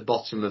there at the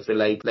bottom of the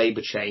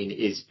labour chain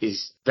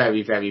is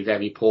very, very,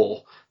 very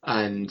poor.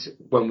 And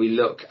when we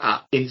look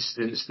at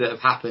incidents that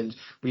have happened,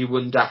 we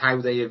wonder how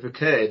they have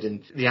occurred.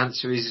 And the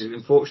answer is,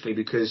 unfortunately,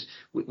 because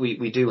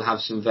we do have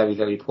some very,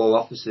 very poor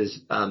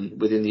officers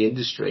within the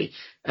industry.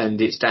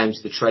 And it's down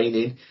to the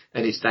training,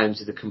 and it's down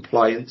to the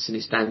compliance, and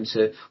it's down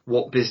to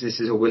what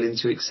businesses are willing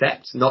to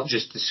accept. Not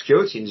just the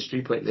security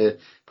industry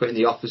putting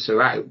the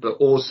officer out, but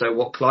also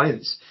what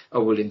clients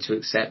are willing to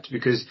accept,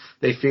 because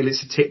they feel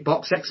it's a tick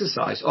box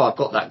exercise. Oh, I've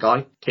got that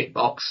guy, tick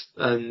box,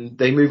 and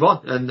they move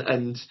on,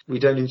 and we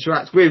don't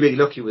interact. We're really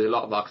lucky with a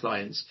lot of our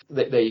clients.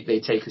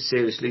 They take us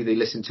seriously. They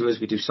listen to us.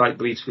 We do site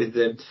briefs with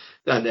them.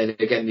 And then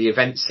again, the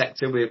event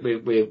sector, we're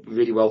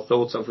really well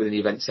thought of within the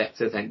event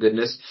sector, thank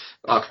goodness.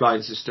 Our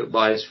clients have stuck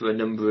by us for a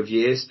number of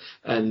years,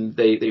 and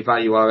they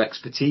value our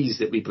expertise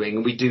that we bring,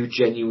 and we do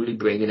genuinely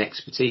bring an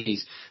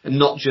expertise. And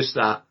not just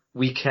that,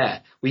 we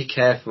care. We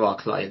care for our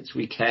clients.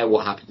 We care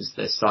what happens to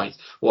their site,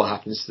 what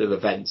happens to their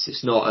events.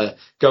 It's not a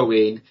go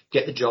in,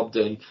 get the job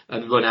done,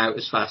 and run out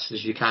as fast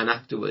as you can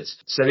afterwards.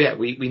 So yeah,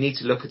 we need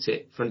to look at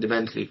it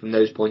fundamentally from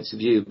those points of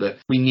view, but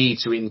we need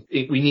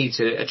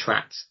to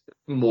attract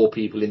more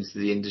people into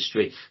the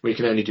industry. We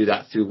can only do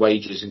that through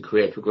wages and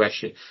career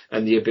progression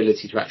and the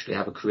ability to actually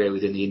have a career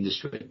within the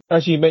industry.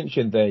 As you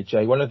mentioned there,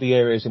 Jay, one of the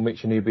areas in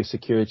which Anubis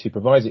Security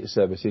provides its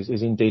services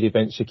is indeed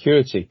event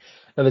security.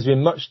 Now, there's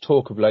been much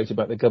talk of late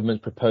about the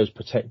government's proposed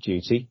Protect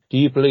duty. Do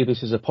you believe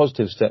this is a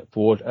positive step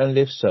forward? And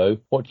if so,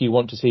 what do you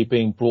want to see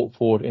being brought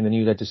forward in the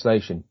new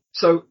legislation?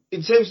 So,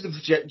 in terms of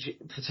the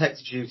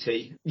Protect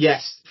duty,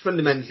 yes,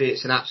 fundamentally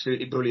it's an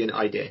absolutely brilliant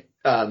idea.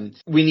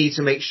 We need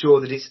to make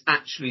sure that it's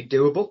actually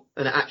doable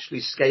and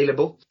actually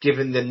scalable,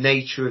 given the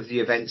nature of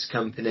the events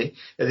company,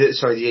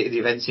 the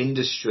events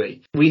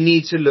industry. We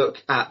need to look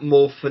at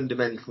more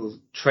fundamental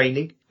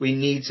training. We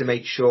need to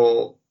make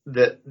sure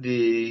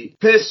that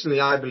personally,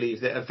 I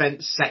believe that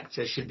events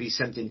sector should be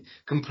something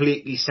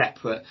completely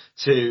separate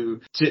to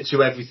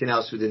everything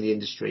else within the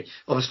industry.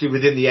 Obviously,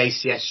 within the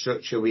ACS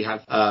structure, we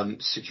have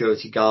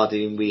security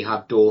guarding, we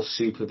have door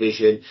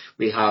supervision,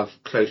 we have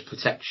close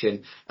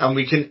protection, and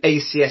we can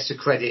ACS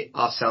accredit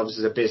ourselves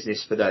as a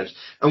business for those.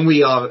 And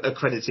we are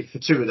accredited for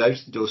two of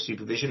those, the door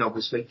supervision,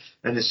 obviously,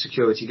 and the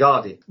security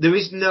guarding. There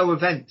is no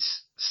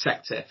events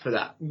sector for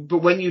that.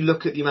 But when you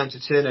look at the amount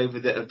of turnover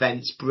that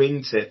events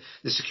bring to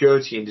the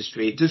security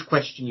industry, it does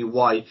question you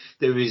why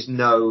there is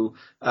no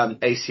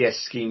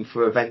ACS scheme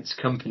for events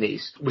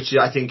companies, which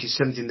I think is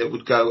something that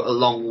would go a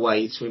long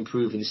way to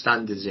improving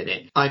standards in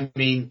it. I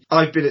mean,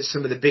 I've been at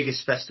some of the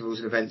biggest festivals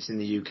and events in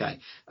the UK,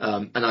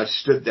 and I've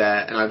stood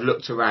there and I've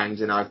looked around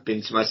and I've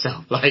been to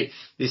myself like,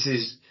 this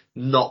is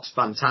not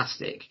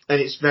fantastic.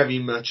 And it's very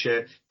much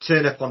a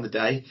turn up on the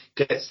day,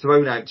 gets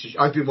thrown out to...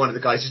 I've been one of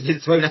the guys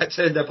who's been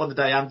turned up on the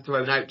day and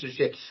thrown out to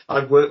shit.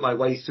 I've worked my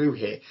way through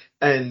here,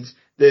 and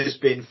there's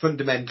been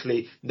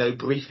fundamentally no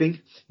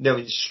briefing, no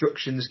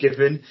instructions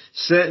given,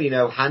 certainly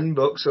no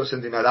handbooks or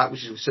something like that,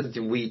 which is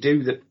something we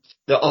do that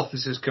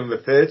officers can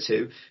refer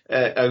to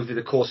over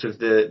the course of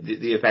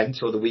the event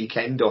or the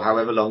weekend or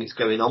however long it's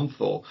going on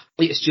for.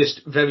 It's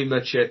just very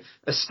much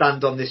a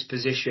stand on this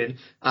position,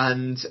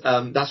 and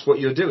that's what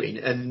you're doing,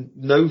 and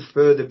no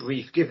further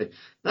brief given.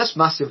 That's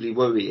massively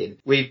worrying.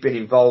 We've been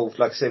involved,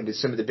 like I said, with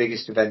some of the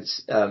biggest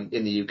events in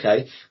the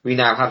UK. We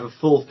now have a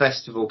full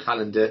festival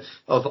calendar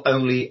of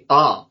only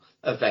our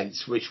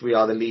events, which we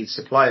are the lead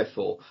supplier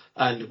for,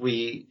 and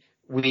we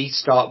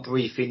start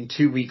briefing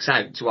 2 weeks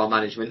out to our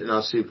management and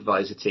our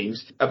supervisor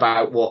teams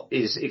about what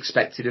is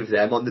expected of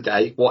them on the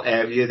day, what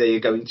area they are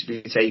going to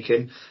be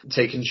taken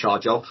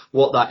charge of,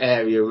 what that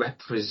area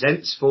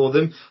represents for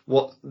them,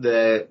 what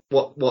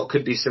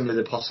could be some of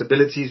the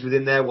possibilities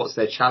within there, what's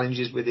their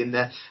challenges within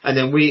there, and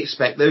then we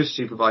expect those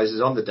supervisors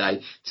on the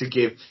day to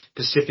give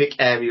specific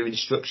area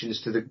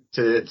instructions to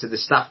the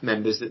staff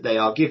members that they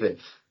are given.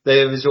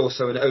 There is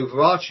also an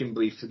overarching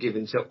brief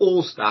given to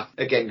all staff,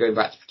 again going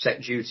back to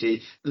protect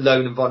duty,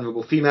 lone and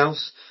vulnerable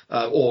females,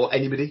 or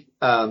anybody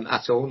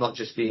at all, not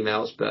just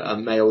females, but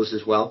males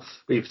as well.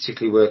 We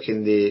particularly work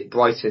in the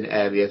Brighton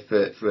area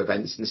for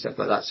events and stuff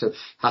like that, so it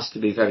has to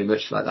be very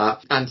much like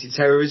that.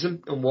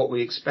 Anti-terrorism and what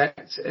we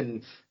expect,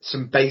 and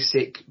some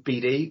basic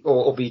BD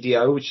or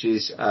BDO, which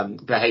is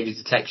behaviour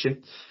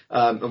detection,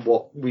 and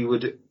what we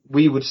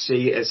would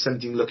see as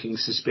something looking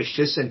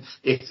suspicious, and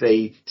if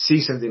they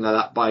see something like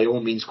that, by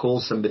all means call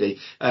somebody,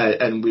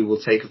 and we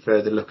will take a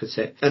further look at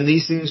it. And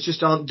these things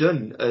just aren't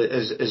done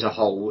as a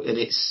whole, and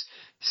it's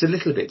a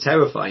little bit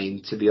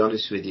terrifying, to be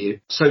honest with you.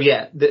 So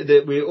yeah,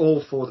 we're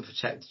all for the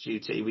protect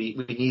duty. We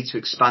need to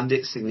expand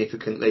it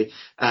significantly,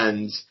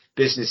 and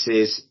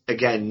businesses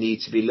again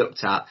need to be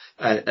looked at,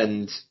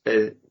 and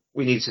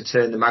we need to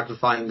turn the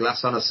magnifying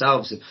glass on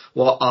ourselves and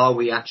what are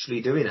we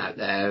actually doing out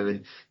there.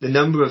 And the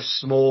number of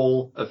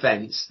small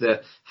events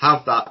that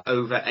have that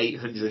over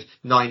 800,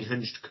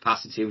 900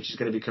 capacity, which is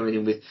going to be coming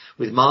in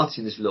with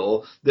Martin's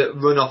Law, that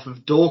run off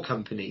of door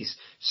companies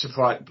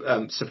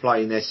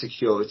supplying their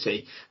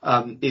security,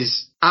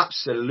 is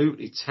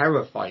absolutely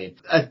terrifying.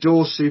 A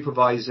door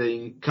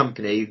supervising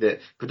company that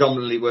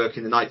predominantly work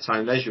in the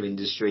nighttime leisure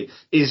industry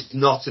is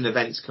not an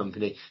events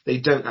company. They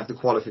don't have the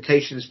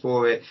qualifications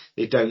for it.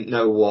 They don't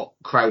know what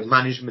crowd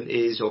management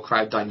is or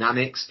crowd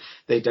dynamics.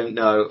 They don't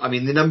know. I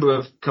mean, the number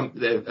of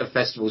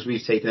festivals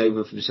we've taken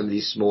over from some of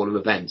these smaller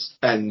events,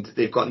 and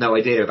they've got no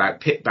idea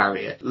about pit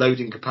barrier,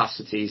 loading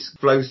capacities,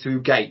 flow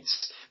through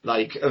gates,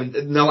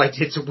 no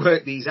idea to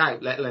work these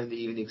out, let alone they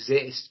even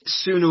exist.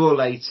 Sooner or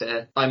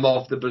later, I'm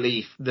of the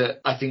belief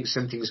that I think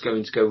something's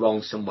going to go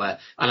wrong somewhere,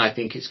 and I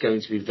think it's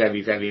going to be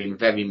very, very,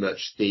 very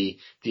much the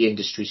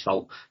industry's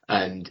fault,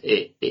 and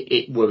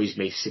it worries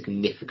me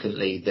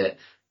significantly that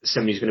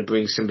somebody's going to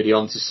bring somebody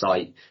onto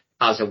site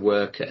as a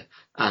worker,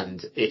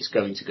 and it's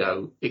going to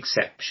go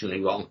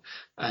exceptionally wrong,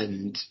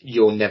 and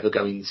you're never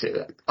going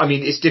to... I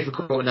mean, it's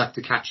difficult enough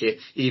to catch it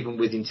even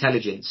with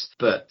intelligence,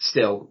 but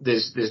still,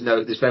 there's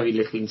very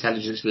little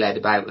intelligence led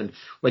about, and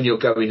when you're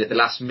going at the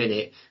last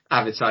minute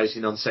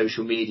advertising on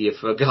social media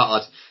for a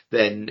guard,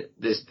 then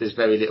there's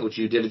very little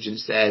due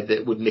diligence there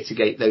that would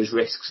mitigate those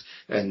risks,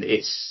 and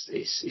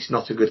it's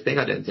not a good thing,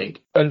 I don't think.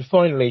 And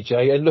finally,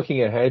 Jay, and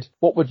looking ahead,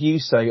 what would you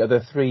say are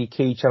the 3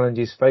 key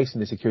challenges facing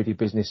the security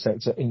business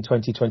sector in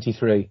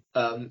 2023?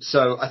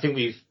 So I think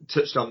we've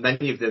touched on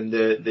many of them.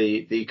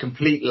 The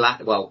complete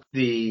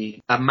the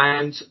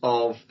amount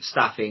of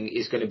staffing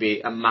is going to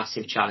be a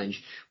massive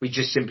challenge. We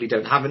just simply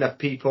don't have enough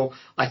people.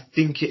 I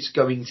think it's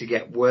going to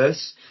get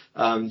worse.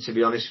 To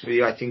be honest with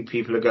you, I think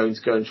people are going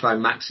to go and try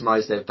and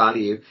maximise their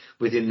value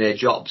within their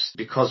jobs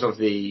because of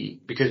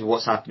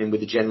what's happening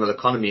with the general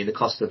economy and the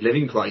cost of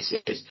living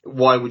crisis.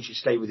 Why would you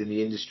stay within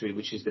the industry,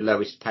 which is the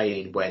lowest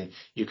paying, when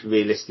you can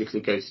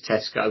realistically go to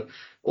Tesco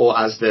or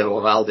Asda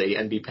or Aldi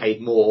and be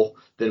paid more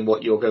than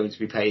what you're going to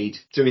be paid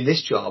doing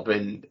this job?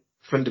 And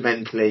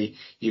fundamentally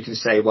you can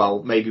say,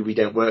 well, maybe we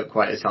don't work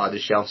quite as hard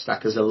as shelf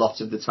stackers a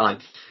lot of the time.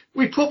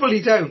 We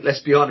probably don't,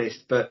 let's be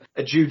honest, but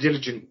a due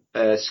diligent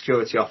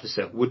security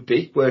officer would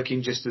be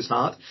working just as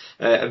hard,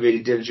 a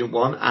really diligent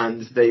one,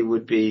 and they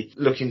would be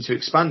looking to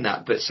expand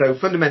that. But so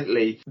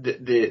fundamentally,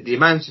 the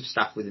amount of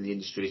staff within the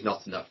industry is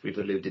not enough. We've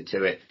alluded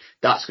to it.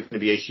 That's going to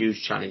be a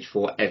huge challenge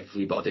for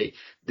everybody.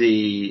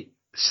 The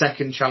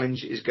second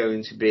challenge is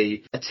going to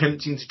be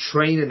attempting to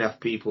train enough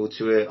people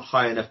to a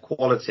high enough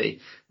quality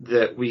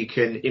that we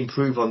can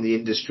improve on the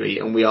industry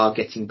and we are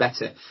getting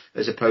better,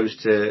 as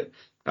opposed to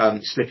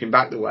slipping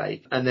back the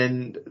way. And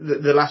then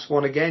the last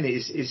one again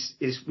is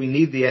we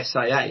need the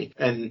SIA,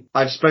 and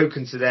I've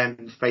spoken to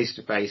them face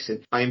to face,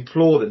 and I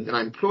implore them and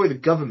I implore the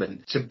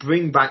government to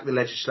bring back the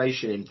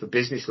legislation in for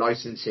business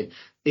licensing.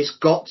 It's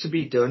got to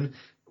be done.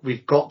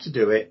 We've got to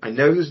do it. I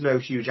know there's no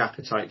huge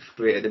appetite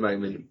for it at the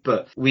moment,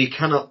 but we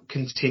cannot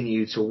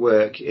continue to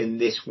work in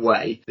this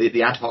way,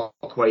 the ad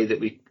hoc way that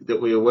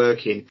we are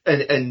working,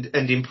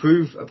 and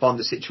improve upon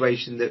the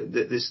situation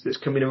that's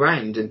coming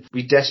around. And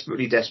we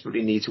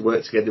desperately need to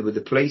work together with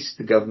the police,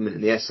 the government,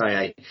 and the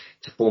SIA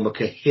to form a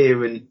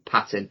coherent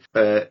pattern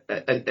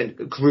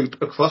and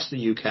group across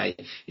the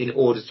UK in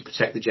order to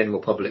protect the general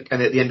public.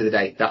 And at the end of the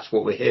day, that's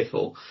what we're here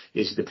for: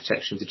 is the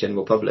protection of the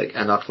general public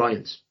and our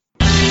clients.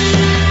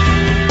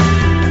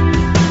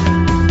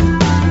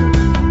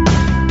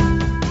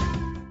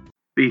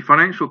 The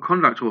Financial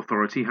Conduct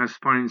Authority has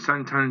fined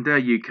Santander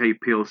UK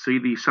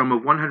plc the sum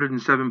of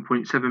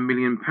 £107.7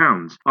 million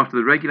after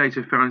the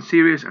regulator found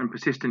serious and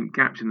persistent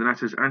gaps in the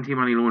latter's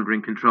anti-money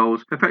laundering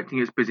controls affecting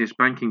its business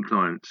banking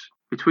clients.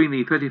 Between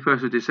the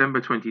 31st of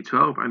December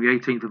 2012 and the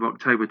 18th of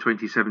October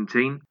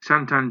 2017,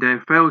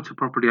 Santander failed to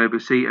properly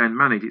oversee and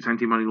manage its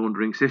anti-money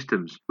laundering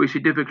systems, which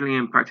significantly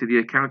impacted the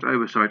account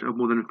oversight of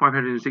more than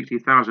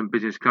 560,000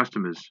 business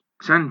customers.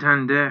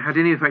 Santander had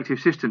ineffective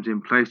systems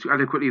in place to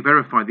adequately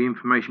verify the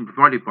information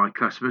provided by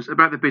customers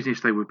about the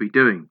business they would be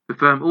doing. The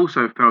firm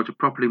also failed to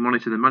properly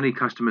monitor the money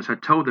customers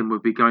had told them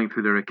would be going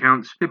through their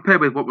accounts,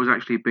 compared with what was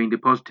actually being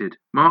deposited.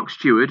 Mark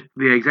Stewart,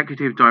 the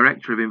Executive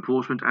Director of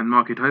Enforcement and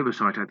Market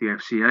Oversight at the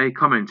FCA,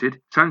 commented,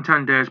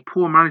 "Santander's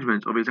poor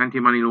management of its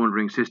anti-money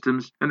laundering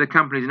systems and the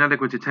company's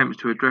inadequate attempts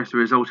to address the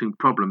resulting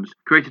problems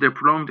created a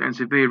prolonged and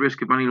severe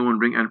risk of money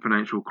laundering and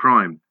financial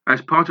crime.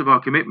 As part of our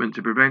commitment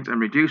to prevent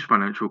and reduce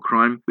financial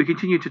crime, we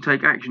continue to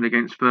take action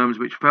against firms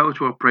which fail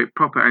to operate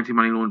proper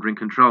anti-money laundering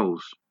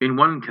controls. In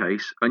one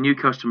case, a new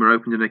customer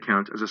opened an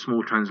account as a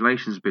small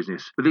translations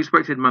business with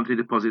expected monthly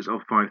deposits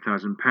of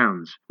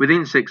 £5,000.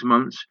 Within 6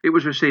 months, it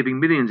was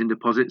receiving millions in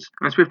deposits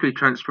and swiftly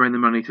transferring the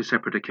money to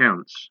separate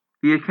accounts.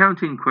 The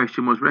account in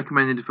question was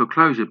recommended for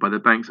closure by the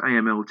bank's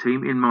AML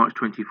team in March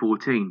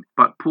 2014,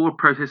 but poor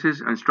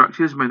processes and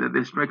structures meant that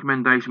this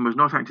recommendation was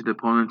not acted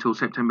upon until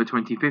September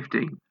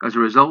 2015. As a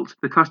result,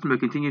 the customer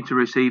continued to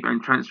receive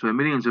and transfer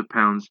millions of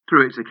pounds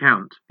through its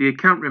account. The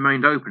account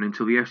remained open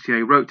until the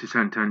FCA wrote to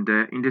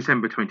Santander in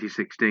December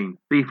 2016.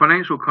 The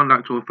Financial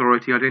Conduct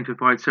Authority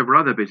identified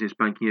several other business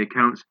banking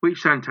accounts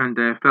which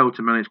Santander failed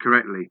to manage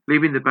correctly,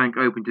 leaving the bank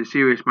open to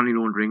serious money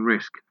laundering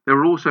risk. There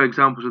were also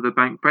examples of the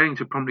bank failing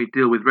to promptly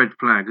deal with red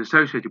flags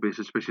associated with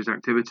suspicious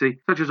activity,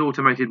 such as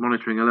automated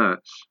monitoring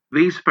alerts.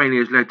 These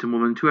failures led to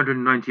more than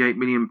 £298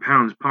 million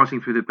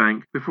passing through the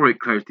bank before it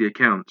closed the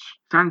accounts.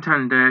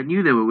 Santander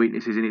knew there were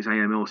weaknesses in its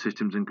AML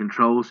systems and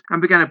controls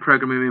and began a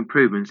program of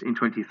improvements in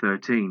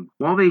 2013.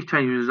 While these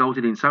changes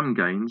resulted in some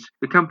gains,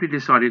 the company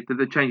decided that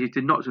the changes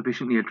did not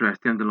sufficiently address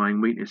the underlying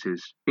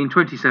weaknesses. In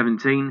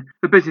 2017,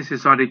 the business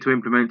decided to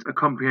implement a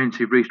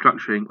comprehensive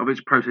restructuring of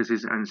its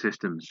processes and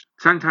systems.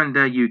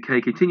 Santander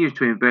UK continues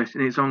to invest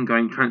in its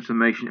ongoing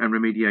transformation and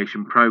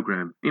remediation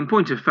program. In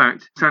point of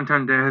fact,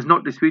 Santander has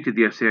not disputed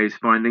the FCA's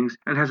findings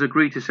and has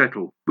agreed to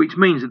settle, which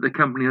means that the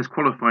company has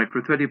qualified for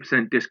a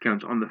 30%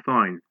 discount on the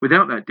fine.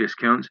 Without that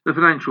discount, the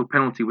financial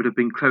penalty would have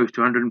been close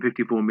to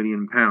 £154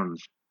 million.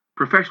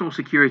 Professional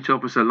Security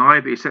Officer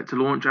Live is set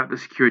to launch at the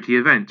Security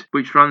Event,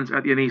 which runs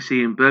at the NEC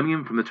in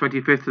Birmingham from the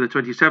 25th to the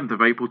 27th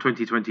of April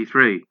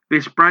 2023.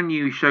 This brand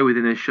new show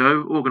within a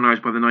show,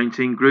 organised by the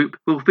 19 Group,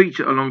 will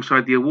feature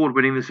alongside the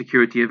award-winning The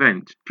Security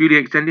Event, duly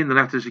extending the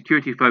latter's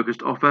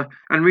security-focused offer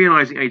and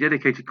realising a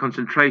dedicated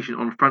concentration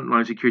on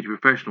frontline security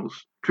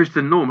professionals.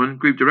 Tristan Norman,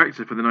 Group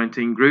Director for the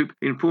 19 Group,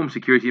 informs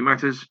Security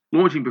Matters,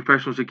 launching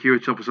Professional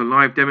Security Officer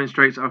Live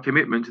demonstrates our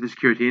commitment to the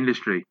security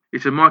industry.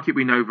 It's a market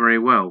we know very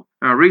well.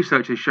 Our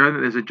research has shown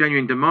that there's a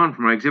genuine demand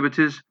from our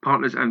exhibitors,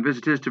 partners and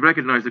visitors to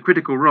recognise the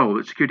critical role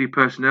that security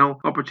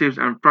personnel, operatives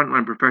and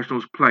frontline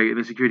professionals play in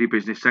the security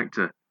business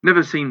sector.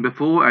 Never seen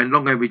before and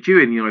long overdue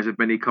in the eyes of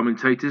many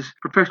commentators,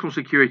 Professional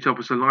Security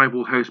Officer Live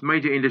will host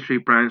major industry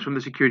brands from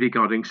the security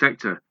guarding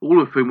sector, all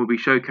of whom will be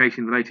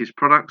showcasing the latest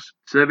products,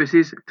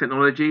 services,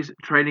 technologies,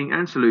 training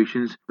and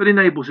solutions that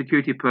enable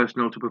security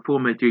personnel to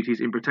perform their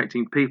duties in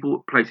protecting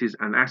people, places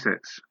and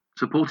assets.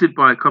 Supported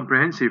by a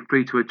comprehensive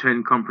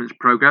free-to-attend conference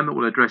programme that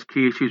will address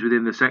key issues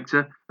within the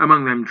sector,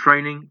 among them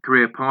training,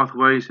 career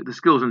pathways, the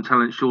skills and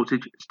talent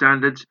shortage,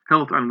 standards,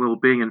 health and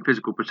well-being and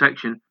physical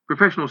protection.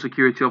 Professional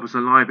Security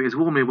Officer Live is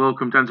warmly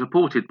welcomed and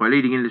supported by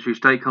leading industry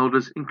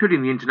stakeholders,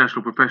 including the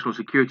International Professional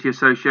Security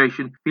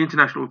Association, the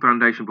International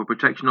Foundation for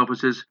Protection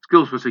Officers,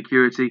 Skills for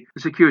Security,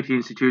 the Security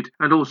Institute,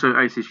 and also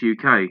ACES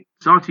UK.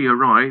 Satia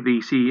Rai, the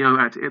CEO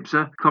at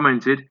IPSA,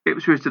 commented,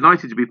 IPSA is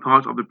delighted to be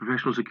part of the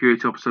Professional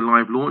Security Officer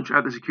Live launch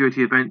at the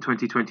Security Event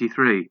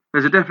 2023.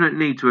 There's a definite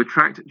need to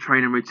attract,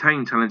 train and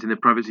retain talent in the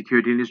private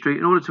security industry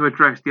in order to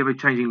address the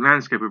ever-changing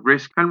landscape of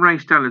risk and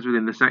raise standards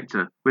within the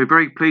sector. We're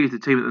very pleased the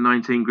team at the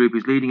 19 Group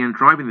is leading and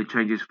driving the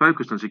changes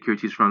focused on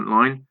security's front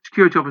line.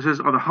 Security officers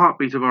are the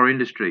heartbeat of our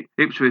industry.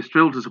 IPSA is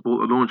thrilled to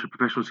support the launch of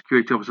Professional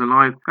Security Officer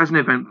Live as an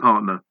event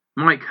partner.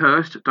 Mike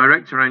Hurst,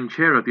 Director and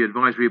Chair of the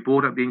Advisory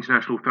Board at the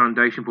International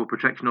Foundation for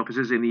Protection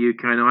Officers in the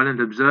UK and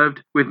Ireland,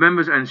 observed, with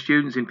members and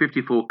students in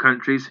 54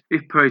 countries,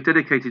 IFPO is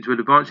dedicated to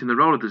advancing the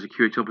role of the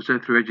security officer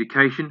through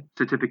education,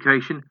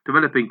 certification,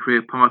 developing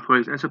career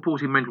pathways and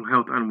supporting mental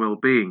health and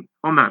well-being.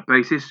 On that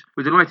basis,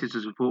 we're delighted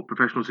to support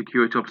Professional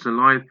Security Officer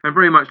Live and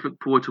very much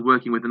look forward to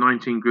working with the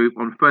 19 Group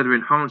on further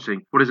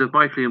enhancing what is a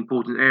vitally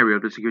important area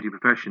of the security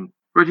profession.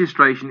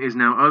 Registration is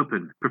now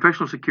open.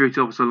 Professional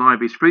Security Officer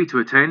Live is free to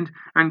attend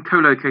and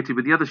co-located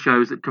with the other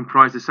shows that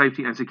comprise the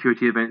Safety and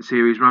Security Event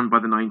series run by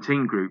the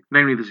 19 Group,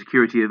 namely the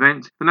Security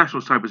Event, the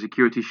National Cyber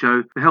Security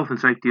Show, the Health and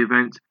Safety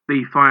Event,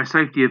 the Fire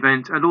Safety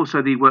Event and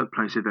also the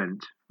Workplace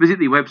Event. Visit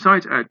the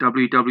website at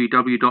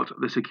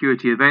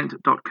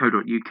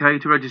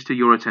www.thesecurityevent.co.uk to register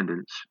your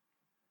attendance.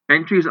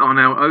 Entries are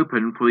now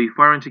open for the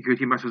Fire and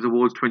Security Matters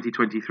Awards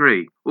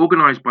 2023.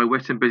 Organised by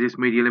Western Business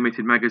Media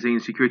Limited magazine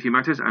Security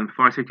Matters and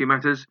Fire Safety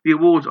Matters, the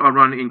awards are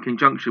run in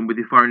conjunction with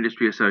the Fire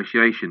Industry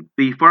Association.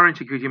 The Fire and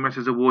Security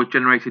Matters Awards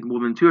generated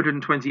more than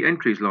 220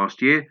 entries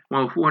last year,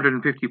 while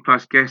 450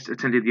 plus guests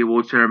attended the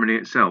award ceremony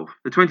itself.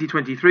 The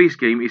 2023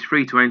 scheme is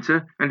free to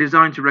enter and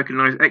designed to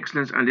recognise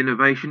excellence and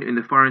innovation in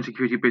the fire and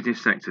security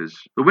business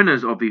sectors. The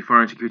winners of the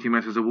Fire and Security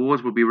Matters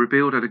Awards will be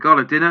revealed at a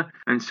gala dinner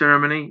and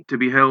ceremony to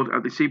be held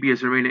at the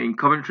CBS Arena in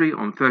Coventry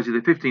on Thursday the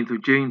 15th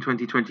of June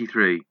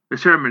 2023. The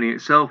ceremony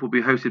itself will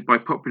be hosted by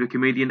popular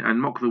comedian and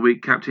Mock of the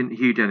Week captain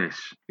Hugh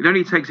Dennis. It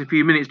only takes a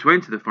few minutes to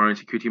enter the Fire and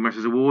Security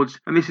Matters Awards,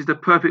 and this is the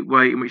perfect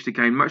way in which to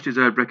gain much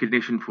deserved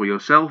recognition for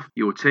yourself,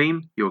 your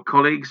team, your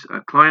colleagues,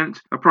 a client,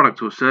 a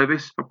product or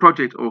service, a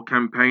project or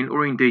campaign,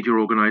 or indeed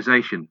your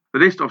organisation. The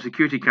list of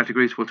security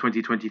categories for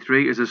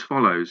 2023 is as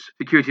follows: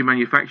 Security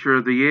Manufacturer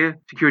of the Year,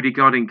 Security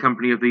Guarding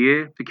Company of the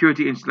Year,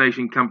 Security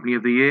Installation Company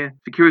of the Year,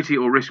 Security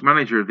or Risk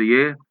Manager of the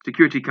Year,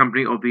 Security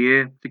Company of the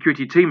Year,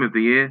 Security Team of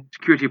the Year,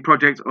 Security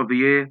Project of the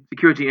Year,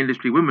 Security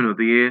Industry Women of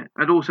the Year,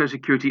 and also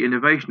Security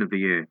Innovation of the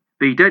Year.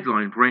 The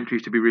deadline for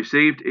entries to be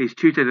received is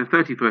Tuesday the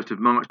 31st of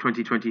March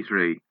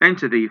 2023.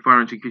 Enter the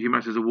Fire and Security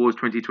Matters Awards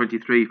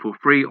 2023 for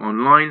free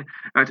online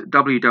at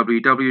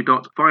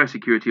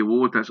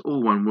www.firesecurity.awards, that's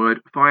all one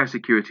word,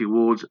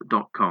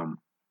 firesecurity.awards.com.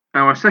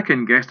 Our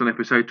second guest on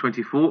episode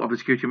 24 of the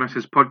Security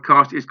Matters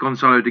podcast is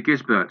Gonzalo de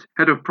Gisbert,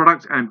 Head of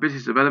Product and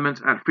Business Development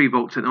at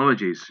Freevault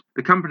Technologies.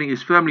 The company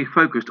is firmly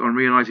focused on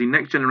realising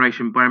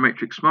next-generation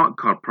biometric smart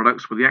card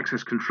products for the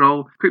access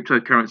control,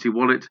 cryptocurrency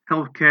wallet,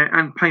 healthcare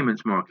and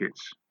payments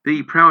markets.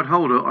 The proud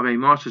holder of a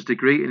master's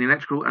degree in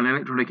electrical and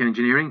electronic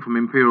engineering from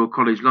Imperial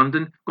College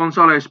London,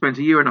 Gonzalo spent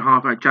a year and a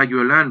half at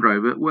Jaguar Land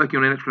Rover working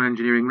on electrical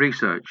engineering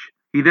research.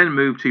 He then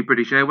moved to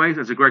British Airways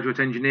as a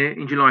graduate engineer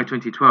in July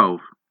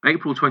 2012.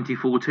 April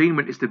 2014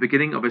 witnessed the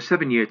beginning of a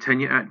 7-year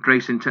tenure at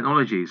Drayson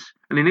Technologies.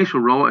 An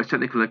initial role as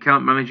technical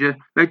account manager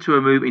led to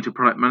a move into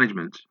product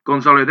management.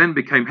 Gonzalo then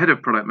became head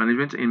of product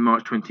management in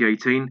March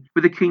 2018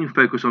 with a keen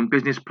focus on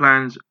business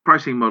plans,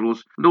 pricing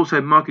models and also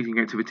marketing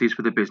activities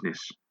for the business.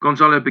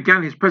 Gonzalo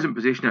began his present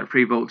position at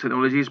Freevault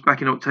Technologies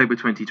back in October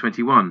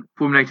 2021,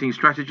 formulating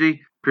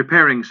strategy,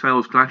 preparing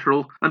sales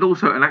collateral, and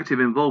also an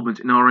active involvement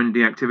in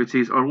R&D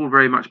activities are all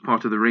very much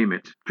part of the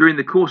remit. During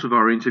the course of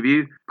our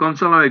interview,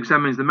 Gonzalo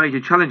examines the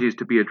major challenges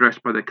to be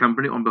addressed by the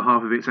company on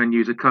behalf of its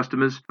end-user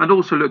customers, and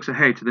also looks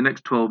ahead to the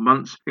next 12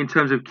 months in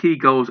terms of key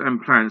goals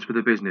and plans for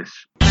the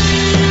business.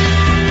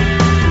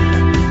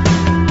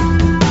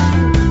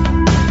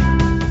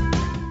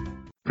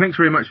 Thanks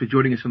very much for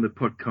joining us on the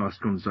podcast,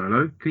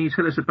 Gonzalo. Can you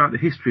tell us about the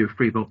history of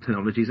Freevault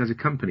Technologies as a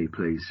company,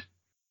 please?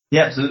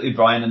 Yeah, absolutely,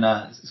 Brian, and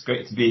it's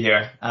great to be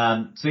here.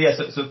 So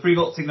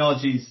Freevault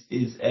Technologies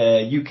is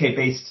a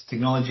UK-based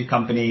technology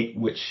company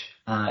which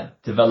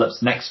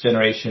develops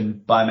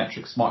next-generation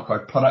biometric smart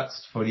card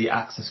products for the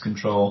access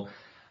control,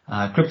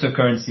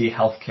 cryptocurrency,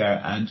 healthcare,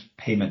 and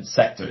payment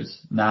sectors.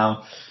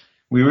 Now,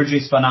 we originally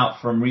spun out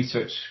from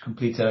research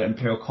completed at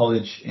Imperial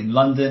College in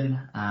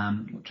London,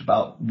 which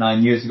about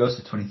 9 years ago, so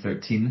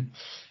 2013.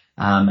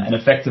 And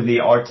effectively,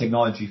 our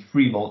technology,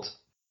 Freevault,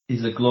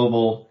 is a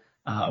global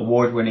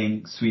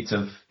award-winning suite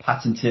of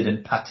patented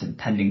and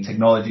patent-pending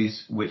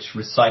technologies which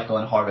recycle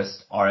and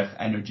harvest RF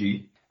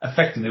energy.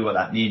 Effectively, what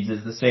that means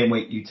is the same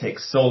way you take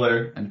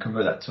solar and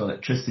convert that to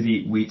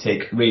electricity, we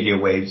take radio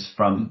waves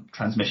from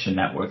transmission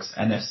networks,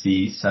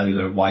 NFC,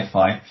 cellular,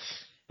 Wi-Fi,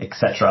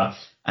 etc.,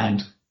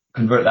 and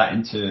convert that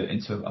into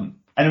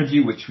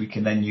energy, which we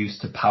can then use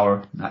to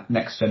power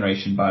next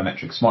generation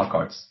biometric smart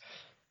cards.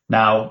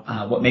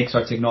 Now, what makes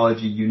our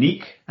technology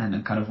unique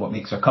and kind of what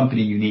makes our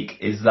company unique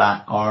is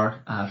that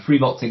our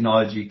FreeVault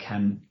technology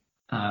can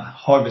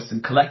harvest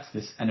and collect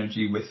this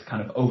energy with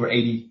kind of over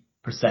 80%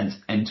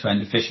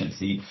 end-to-end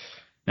efficiency.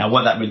 Now,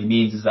 what that really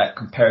means is that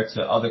compared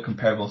to other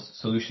comparable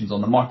solutions on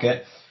the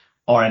market,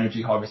 our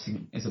energy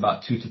harvesting is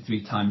about 2 to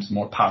 3 times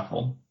more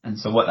powerful. And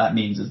so what that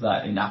means is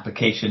that in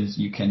applications,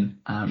 you can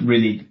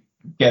really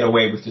get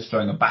away with just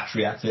throwing a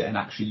battery at it and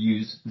actually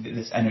use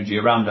this energy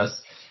around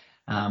us.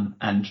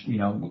 And, you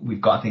know,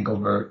 we've got, I think,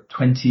 over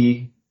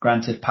 20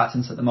 granted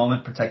patents at the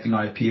moment protecting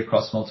our IP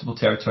across multiple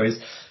territories.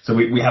 So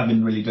we have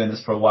been really doing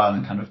this for a while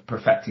and kind of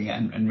perfecting it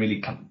and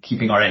really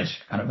keeping our edge,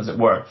 kind of as it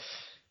were.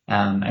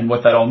 And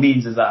what that all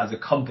means is that as a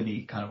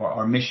company, kind of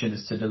our mission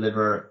is to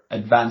deliver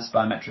advanced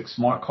biometric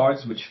smart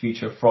cards, which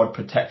feature fraud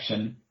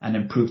protection and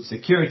improved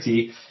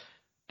security,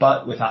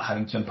 but without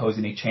having to impose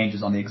any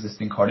changes on the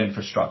existing card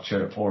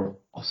infrastructure or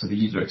also the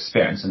user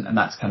experience. And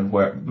that's kind of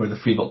where the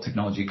FreeVault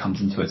technology comes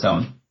into its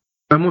own.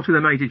 And what are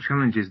the major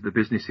challenges the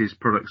business's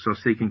products are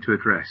seeking to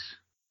address?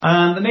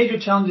 The major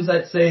challenges,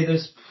 I'd say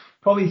there's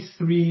probably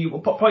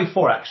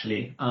 4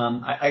 actually.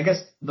 I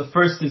guess the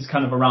first is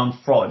kind of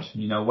around fraud,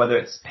 you know, whether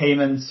it's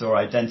payments or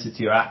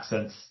identity or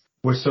access.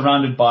 We're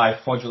surrounded by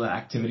fraudulent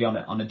activity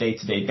on a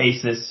day-to-day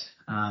basis.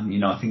 You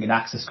know, I think in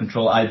access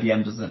control,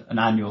 IBM does an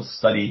annual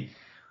study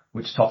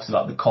which talks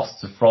about the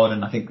costs of fraud.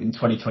 And I think in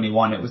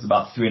 2021, it was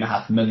about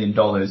 $3.5 million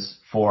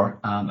for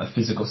a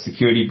physical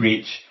security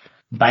breach.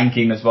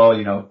 Banking as well,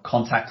 you know,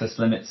 contactless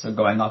limits are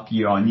going up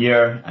year on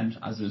year. And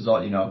as a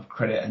result, you know,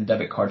 credit and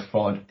debit card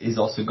fraud is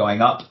also going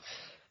up.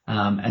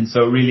 And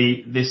so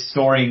really this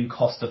soaring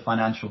cost of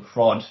financial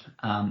fraud,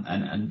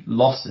 and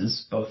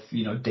losses, both,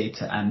 you know,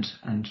 data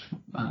and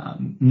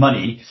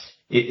money,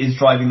 is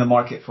driving the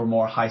market for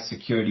more high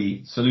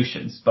security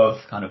solutions,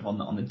 both kind of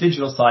on the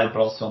digital side, but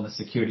also on the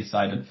security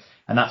side.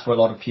 And that's where a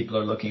lot of people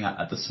are looking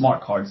at the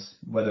smart cards,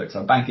 whether it's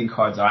our banking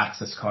cards, our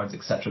access cards,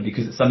 etc.,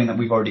 because it's something that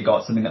we've already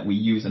got, something that we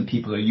use and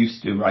people are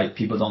used to, right?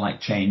 People don't like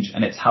change.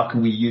 And it's how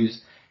can we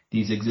use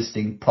these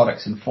existing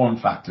products and form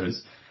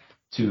factors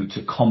to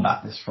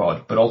combat this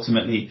fraud. But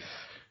ultimately,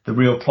 the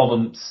real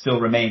problem still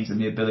remains in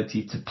the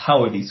ability to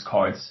power these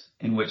cards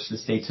in which the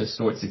data is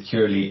stored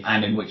securely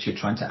and in which you're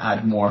trying to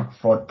add more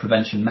fraud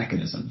prevention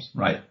mechanisms,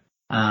 right?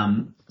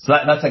 So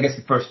that's, I guess,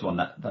 the first one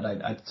that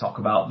I'd talk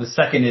about. The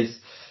second is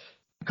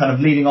kind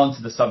of leading on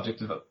to the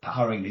subject of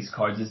powering these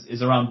cards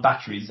is around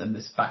batteries and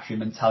this battery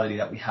mentality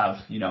that we have,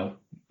 you know,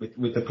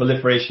 with the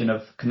proliferation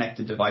of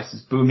connected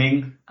devices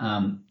booming,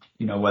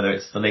 you know, whether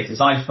it's the latest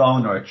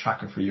iPhone or a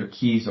tracker for your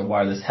keys or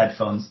wireless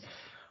headphones,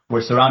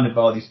 we're surrounded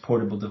by all these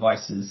portable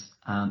devices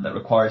that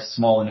require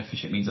small and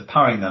efficient means of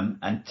powering them.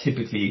 And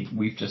typically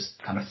we've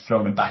just kind of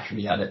thrown a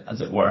battery at it,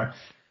 as it were.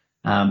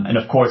 And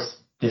of course,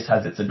 this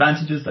has its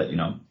advantages that, you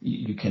know,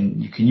 you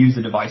can use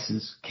the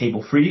devices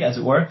cable free, as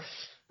it were.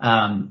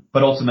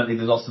 But ultimately,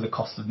 there's also the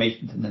cost of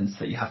maintenance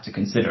that you have to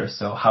consider.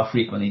 So how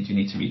frequently do you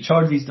need to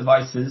recharge these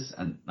devices?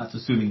 And that's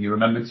assuming you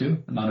remember to.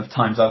 The amount of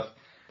times I've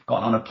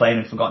gotten on a plane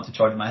and forgotten to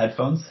charge my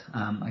headphones,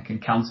 I can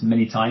count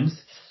many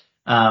times.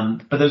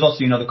 But there's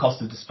also, you know, the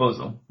cost of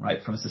disposal,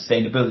 right? From a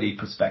sustainability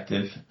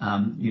perspective,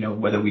 you know,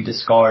 whether we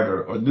discard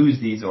or lose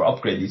these or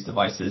upgrade these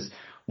devices,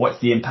 what's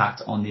the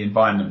impact on the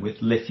environment with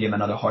lithium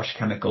and other harsh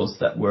chemicals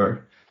that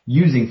we're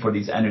using for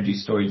these energy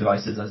storage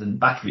devices, as in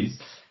batteries?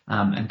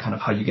 And kind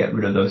of how you get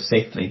rid of those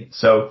safely.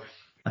 So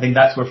I think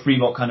that's where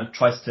FreeVault kind of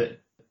tries to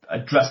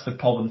address the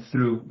problem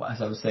through, as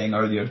I was saying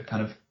earlier,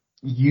 kind of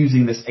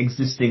using this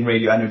existing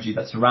radio energy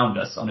that's around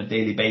us on a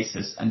daily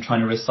basis and trying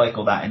to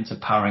recycle that into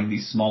powering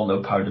these small,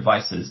 low power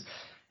devices.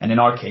 And in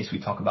our case, we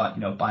talk about,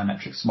 you know,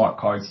 biometric smart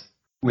cards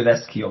with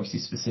S-Key, obviously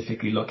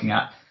specifically looking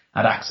at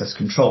access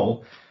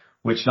control,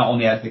 which not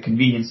only has the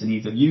convenience and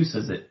ease of use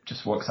as it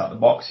just works out the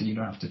box and you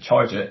don't have to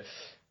charge it,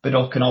 but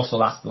it can also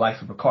last the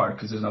life of a card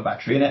because there's no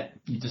battery in it.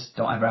 You just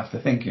don't ever have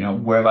to think, you know,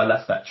 where have I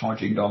left that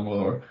charging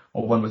dongle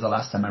or when was the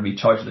last time I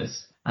recharged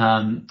this?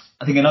 I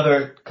think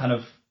another kind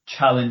of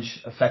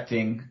challenge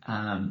affecting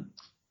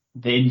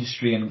the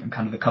industry and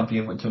kind of the company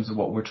in terms of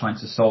what we're trying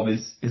to solve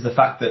is the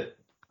fact that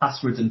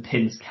passwords and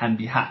pins can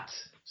be hacked.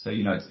 So,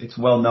 you know, it's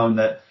well known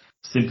that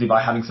simply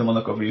by having someone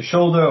look over your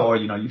shoulder or,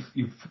 you know,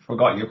 you've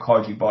forgot your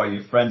card you borrow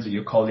your friends or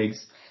your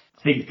colleagues,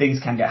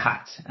 things can get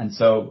hacked. And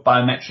so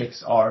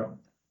biometrics are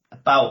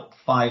about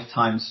 5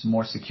 times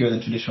more secure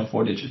than traditional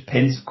 4-digit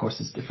pins. Of course,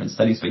 there's different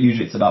studies, but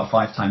usually it's about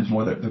 5 times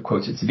more that they're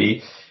quoted to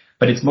be.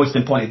 But it's most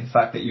importantly the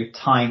fact that you're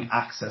tying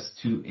access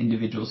to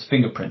individuals'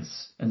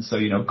 fingerprints. And so,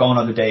 you know, gone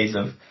are the days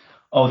of,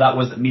 oh, that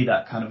wasn't me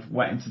that kind of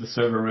went into the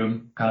server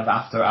room kind of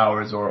after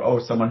hours, or,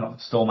 oh, someone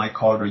stole my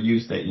card or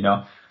used it. You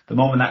know, the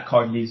moment that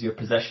card leaves your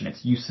possession,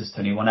 it's useless to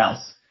anyone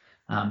else.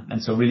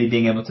 And so really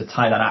being able to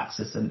tie that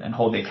access and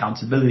hold the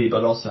accountability,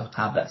 but also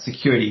have that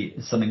security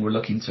is something we're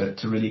looking to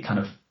really kind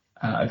of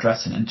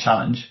address and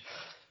challenge.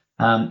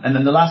 And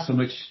then the last one,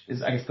 which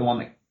is, I guess, the one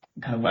that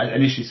kind of, I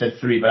initially said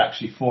 3, but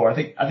actually 4. I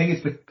think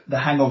it's the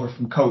hangover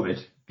from COVID,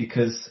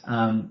 because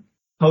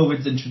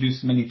COVID's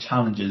introduced many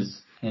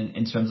challenges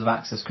in terms of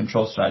access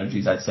control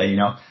strategies. I'd say,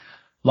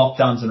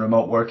 lockdowns and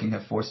remote working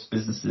have forced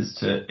businesses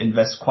to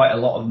invest quite a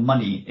lot of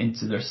money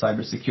into their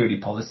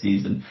cybersecurity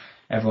policies, and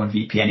everyone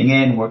VPNing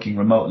in, working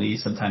remotely,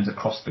 sometimes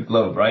across the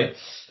globe, right?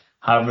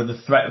 However, the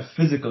threat of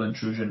physical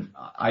intrusion,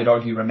 I'd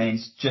argue,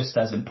 remains just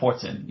as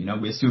important.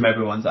 We assume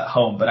everyone's at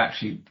home, but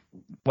actually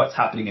what's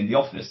happening in the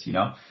office,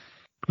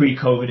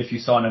 Pre-COVID, if you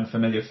saw an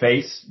unfamiliar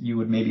face, you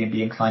would maybe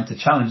be inclined to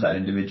challenge that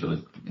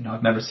individual.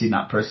 I've never seen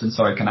that person.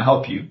 Sorry, can I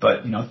help you?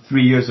 But,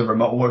 3 years of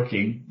remote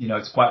working,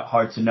 it's quite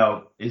hard to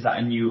know, is that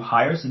a new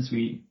hire since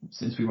we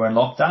were in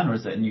lockdown, or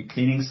is it a new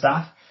cleaning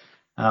staff?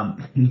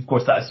 And of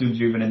course, that assumes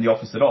you're even in the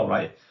office at all,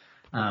 right?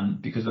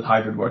 Because with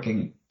hybrid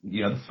working,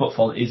 the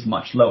footfall is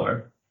much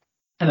lower.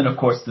 And then, of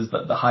course, there's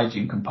the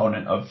hygiene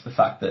component of the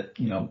fact that,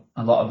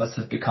 a lot of us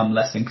have become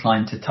less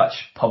inclined to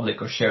touch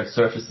public or shared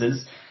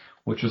surfaces,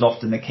 which was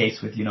often the case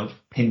with,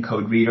 PIN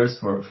code readers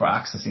for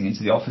accessing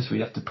into the office where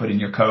you have to put in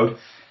your code.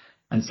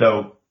 And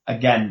so,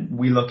 again,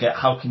 we look at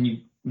how can you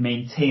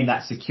maintain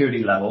that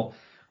security level,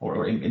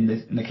 or in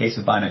the case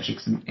of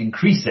biometrics,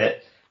 increase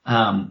it,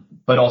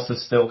 but also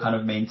still kind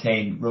of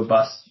maintain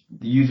robust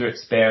user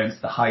experience,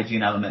 the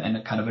hygiene element,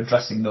 and kind of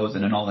addressing those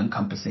in an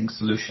all-encompassing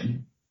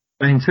solution.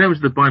 In terms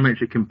of the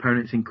biometric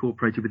components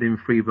incorporated within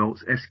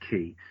FreeVault's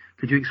S-Key,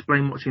 could you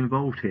explain what's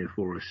involved here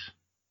for us?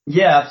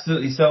 Yeah,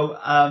 absolutely. So,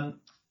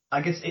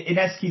 I guess in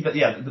S-Key,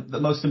 the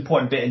most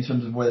important bit in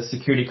terms of where the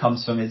security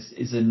comes from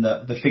is in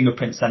the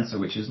fingerprint sensor,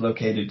 which is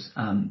located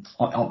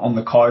on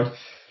the card.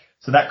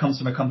 So that comes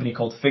from a company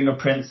called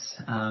Fingerprints,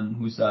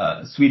 who's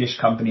a Swedish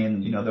company,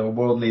 and they're a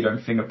world leader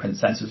in fingerprint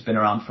sensors, been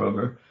around for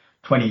over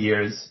 20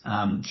 years,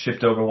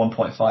 shipped over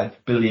 1.5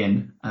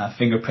 billion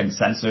fingerprint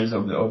sensors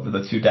over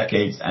the 2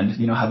 decades, and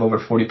have over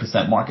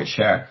 40% market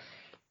share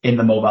in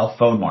the mobile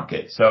phone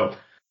market. So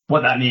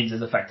what that means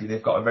is effectively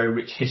they've got a very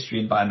rich history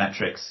in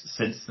biometrics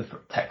since the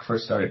tech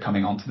first started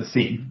coming onto the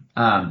scene.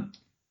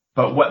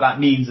 But what that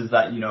means is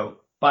that,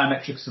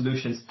 biometric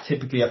solutions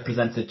typically have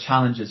presented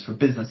challenges for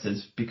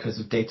businesses because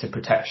of data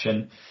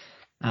protection,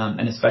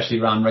 and especially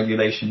around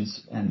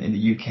regulations and in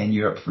the UK and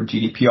Europe for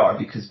GDPR,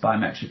 because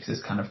biometrics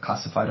is kind of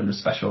classified under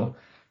special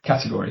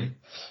category.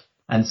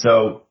 And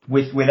so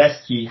with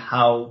S-Key,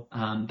 how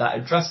that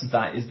addresses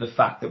that is the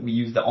fact that we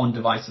use the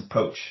on-device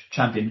approach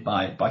championed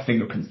by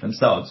Fingerprints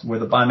themselves, where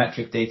the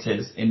biometric data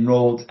is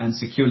enrolled and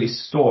securely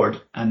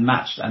stored and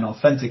matched and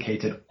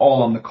authenticated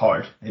all on the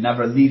card. It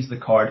never leaves the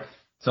card.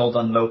 It's all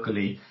done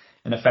locally.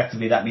 And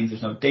effectively, that means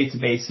there's no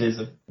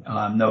databases,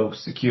 no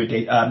secure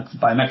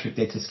biometric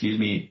data,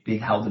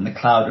 being held in the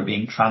cloud or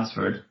being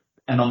transferred.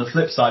 And on the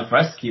flip side, for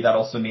S-Key, that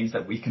also means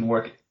that we can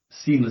work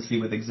seamlessly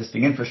with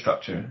existing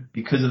infrastructure.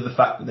 Because of the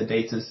fact that the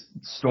data is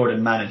stored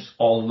and managed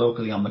all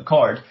locally on the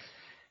card,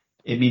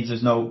 it means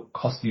there's no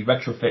costly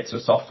retrofits or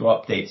software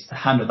updates to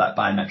handle that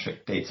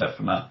biometric data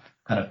from a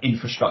kind of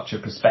infrastructure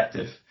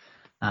perspective.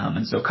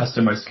 And so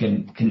customers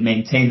can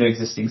maintain their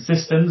existing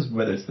systems,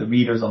 whether it's the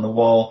readers on the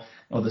wall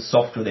or the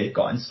software they've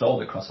got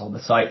installed across all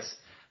the sites,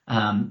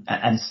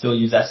 and still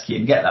use S-Key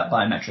and get that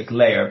biometric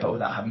layer, but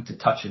without having to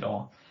touch it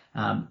all.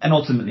 And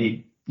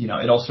ultimately,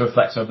 it also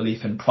reflects our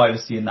belief in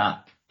privacy, in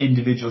that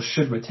individuals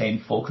should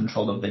retain full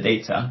control of the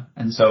data.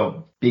 And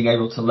so being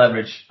able to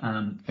leverage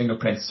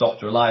Fingerprint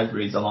software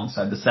libraries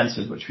alongside the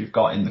sensors which we've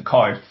got in the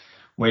card,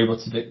 we're able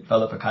to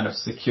develop a kind of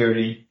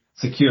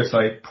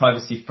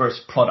privacy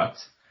first product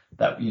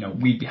that,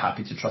 we'd be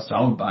happy to trust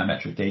our own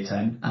biometric data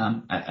in,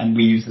 and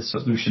we use the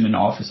solution in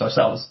our office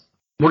ourselves.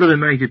 What are the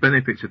major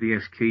benefits of the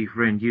S-Key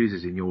for end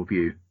users in your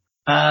view?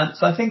 So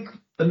I think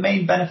the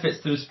main benefits,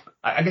 there's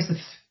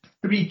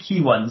 3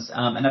 key ones,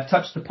 and I've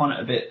touched upon it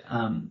a bit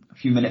a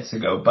few minutes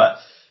ago, but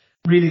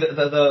really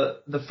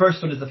the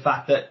first one is the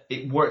fact that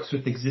it works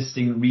with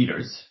existing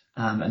readers.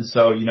 And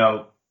so,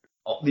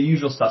 the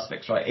usual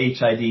suspects, right?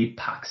 HID,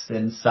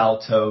 Paxton,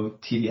 Salto,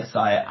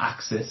 TDSI,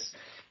 Axis,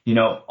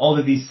 all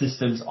of these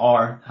systems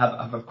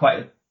have a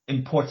quite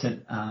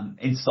important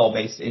install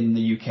base in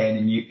the UK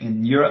and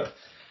in Europe.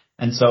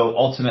 And so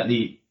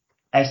ultimately,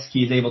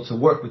 S-Key is able to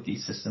work with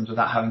these systems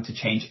without having to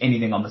change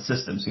anything on the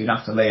system. So you don't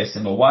have to lay a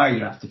single wire, you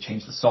don't have to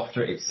change the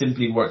software. It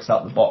simply works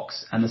out the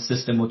box, and the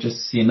system will just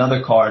see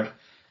another card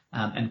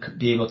and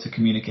be able to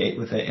communicate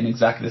with it in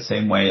exactly the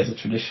same way as a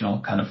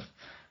traditional kind of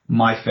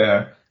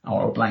MyFair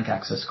or blank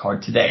access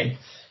card today.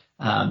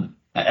 And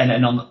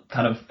on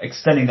kind of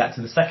extending that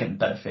to the second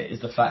benefit is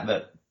the fact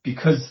that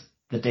because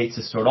the data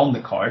is stored on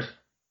the card,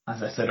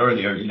 as I said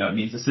earlier, it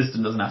means the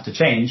system doesn't have to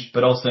change,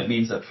 but also it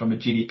means that from a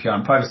GDPR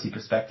and privacy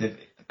perspective,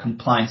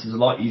 compliance is a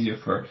lot easier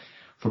for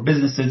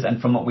businesses.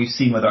 And from what we've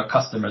seen with our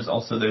customers,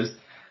 also there's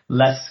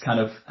less kind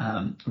of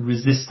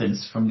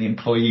resistance from the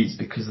employees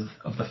because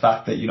of the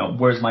fact that,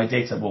 where's my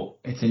data? Well,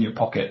 it's in your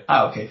pocket.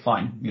 Okay,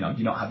 fine. You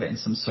don't have it in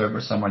some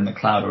server somewhere in the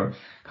cloud or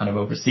kind of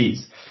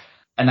overseas.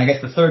 And I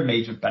guess the third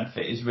major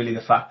benefit is really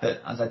the fact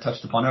that, as I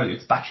touched upon earlier,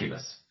 it's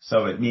batteryless.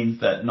 So it means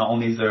that not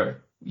only is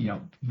there,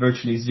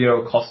 virtually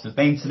zero cost of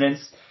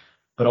maintenance,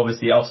 but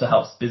obviously it also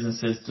helps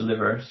businesses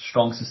deliver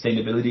strong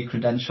sustainability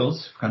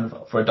credentials kind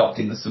of for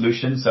adopting the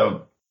solution.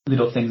 So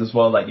little things as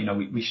well, like,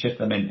 we ship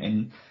them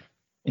in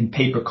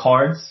paper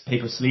cards,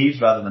 paper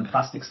sleeves rather than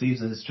plastic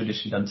sleeves as is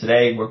traditionally done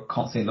today. We're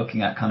constantly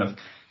looking at kind of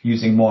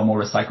using more and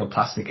more recycled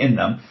plastic in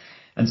them.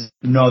 And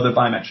no other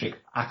biometric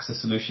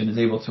access solution is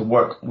able to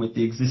work with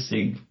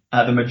the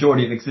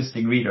majority of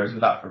existing readers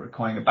without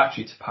requiring a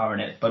battery to power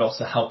it, but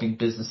also helping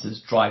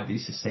businesses drive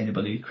these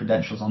sustainability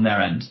credentials on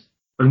their end.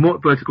 And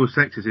what vertical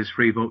sectors is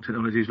FreeVault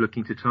Technologies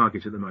looking to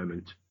target at the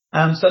moment?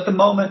 So at the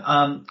moment,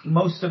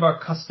 most of our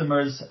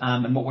customers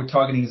and what we're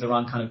targeting is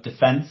around kind of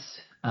defense,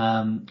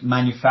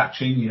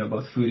 manufacturing,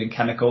 both food and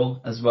chemical,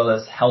 as well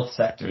as health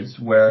sectors,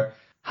 where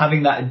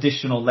having that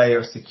additional layer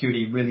of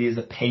security really is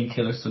a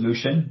painkiller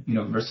solution,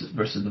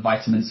 versus the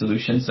vitamin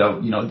solution. So,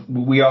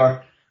 we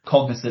are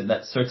cognizant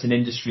that certain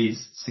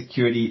industries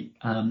security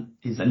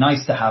is a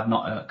nice to have,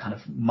 not a kind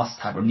of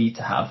must have or need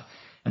to have.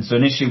 And so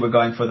initially we're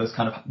going for those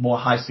kind of more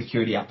high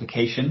security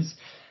applications.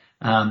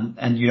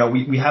 And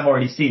we have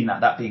already seen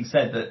that. That being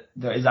said, that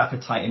there is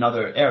appetite in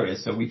other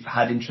areas. So we've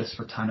had interest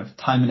for kind of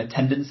time and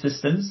attendance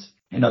systems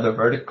in other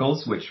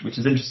verticals, which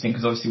is interesting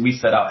because obviously we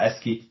set out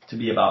Esky to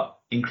be about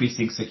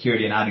increasing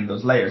security and adding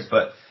those layers.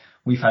 But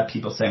we've had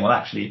people saying, well,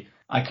 actually,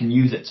 I can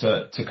use it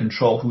to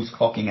control who's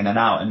clocking in and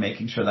out and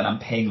making sure that I'm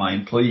paying my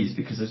employees,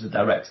 because there's a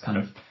direct kind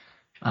of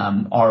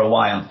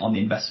ROI on the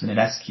investment in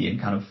Esky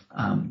and kind of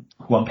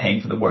who I'm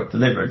paying for the work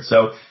delivered.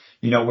 So,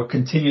 we're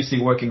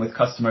continuously working with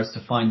customers to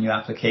find new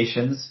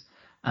applications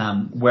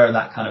where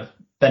that kind of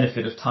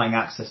benefit of tying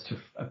access to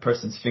a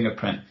person's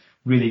fingerprint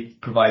really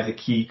provides a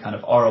key kind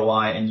of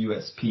ROI and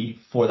USP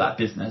for that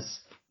business.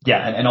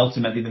 Yeah, and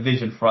ultimately the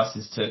vision for us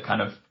is to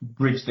kind of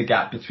bridge the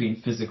gap between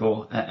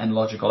physical and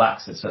logical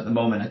access. So at the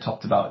moment I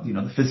talked about,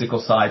 the physical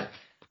side,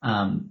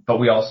 but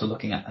we're also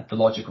looking at the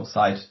logical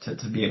side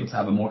to be able to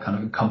have a more kind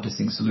of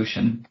encompassing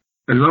solution.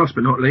 And last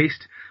but not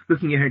least,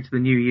 looking ahead to the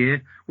new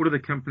year, what are the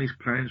company's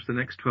plans for the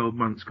next 12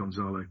 months,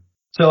 Gonzalo?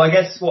 So I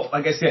guess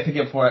picking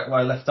up where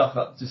I left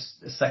off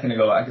just a second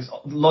ago, I guess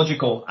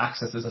logical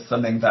access is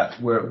something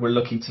that we're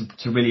looking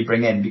to really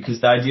bring in,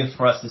 because the idea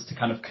for us is to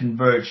kind of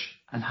converge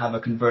and have a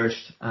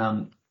converged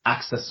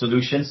access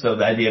solution. So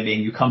the idea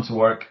being you come to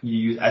work, you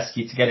use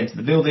Esky to get into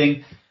the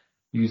building,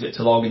 use it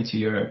to log into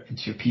your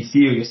PC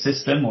or your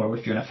system, or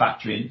if you're in a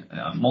factory,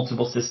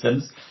 multiple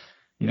systems.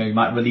 You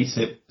might release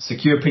it,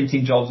 secure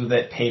printing jobs with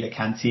it, pay the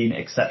canteen,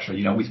 etc.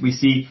 We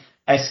see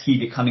Esky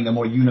becoming a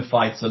more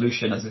unified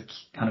solution as a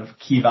kind of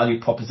key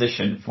value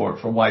proposition for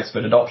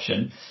widespread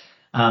adoption.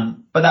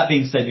 But that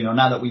being said,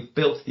 now that we've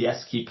built the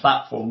Esky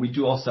platform, we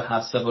do also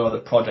have several other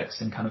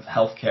projects in kind of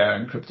healthcare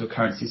and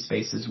cryptocurrency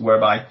spaces,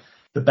 whereby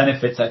the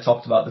benefits I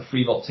talked about, the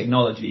FreeVault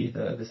technology,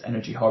 this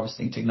energy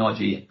harvesting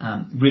technology,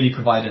 really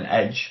provide an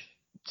edge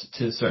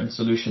to certain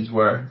solutions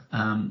where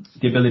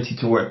the ability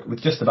to work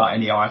with just about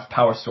any RF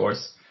power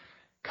source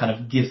kind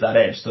of gives that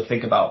edge. So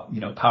think about,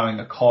 powering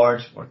a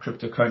card or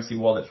cryptocurrency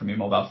wallet from your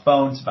mobile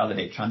phone to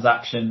validate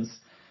transactions,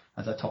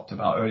 as I talked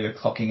about earlier,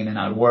 clocking in and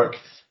out of work.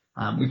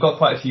 We've got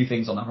quite a few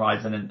things on the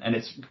horizon, and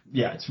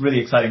it's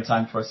really exciting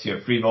time for us here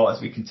at FreeVault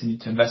as we continue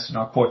to invest in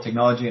our core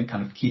technology and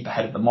kind of keep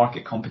ahead of the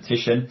market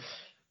competition,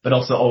 but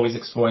also always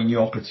exploring new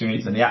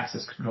opportunities in the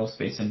access control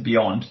space and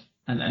beyond.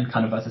 And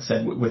kind of, as I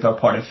said, with our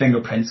partner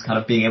Fingerprints, kind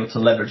of being able to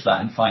leverage that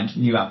and find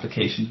new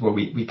applications where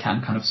we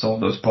can kind of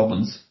solve those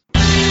problems.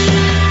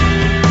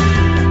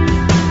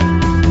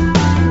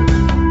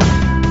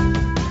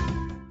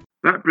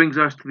 That brings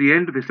us to the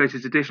end of this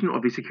latest edition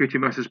of the Security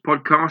Matters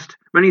podcast.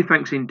 Many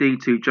thanks indeed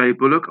to Jay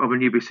Bullock of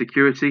Anubis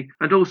Security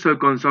and also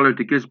Gonzalo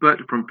de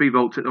Gisbert from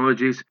FreeVault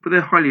Technologies for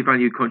their highly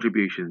valued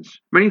contributions.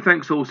 Many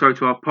thanks also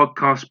to our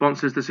podcast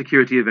sponsors, The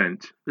Security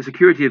Event. The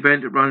Security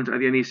Event runs at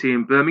the NEC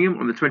in Birmingham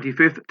on the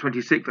 25th,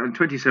 26th and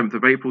 27th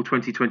of April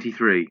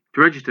 2023.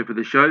 To register for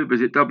the show,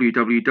 visit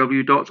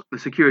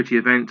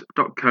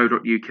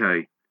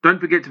www.thesecurityevent.co.uk. Don't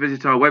forget to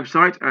visit our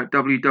website at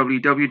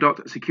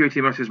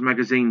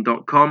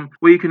www.securitymattersmagazine.com,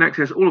 where you can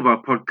access all of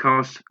our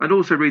podcasts and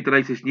also read the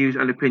latest news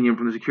and opinion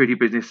from the security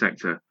business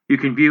sector. You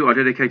can view our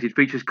dedicated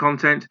features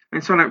content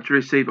and sign up to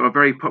receive our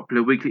very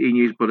popular weekly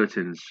e-news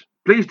bulletins.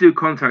 Please do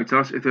contact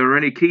us if there are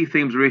any key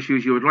themes or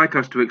issues you would like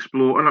us to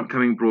explore on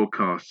upcoming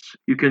broadcasts.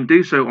 You can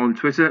do so on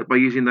Twitter by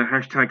using the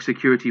hashtag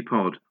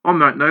SecurityPod. On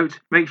that note,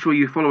 make sure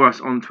you follow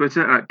us on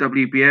Twitter at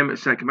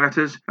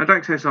WBMSecMatters and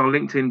access our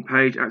LinkedIn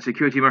page at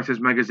Security Matters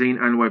Magazine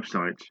and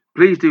website.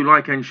 Please do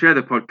like and share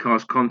the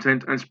podcast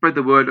content and spread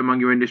the word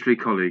among your industry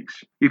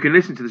colleagues. You can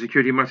listen to the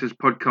Security Matters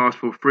podcast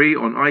for free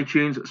on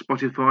iTunes,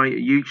 Spotify,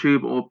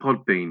 YouTube or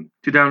Podbean.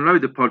 To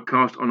download the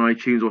podcast on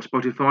iTunes or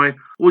Spotify,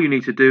 all you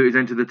need to do is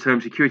enter the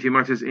term Security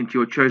Matters into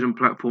your chosen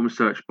platform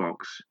search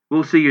box.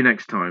 We'll see you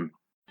next time.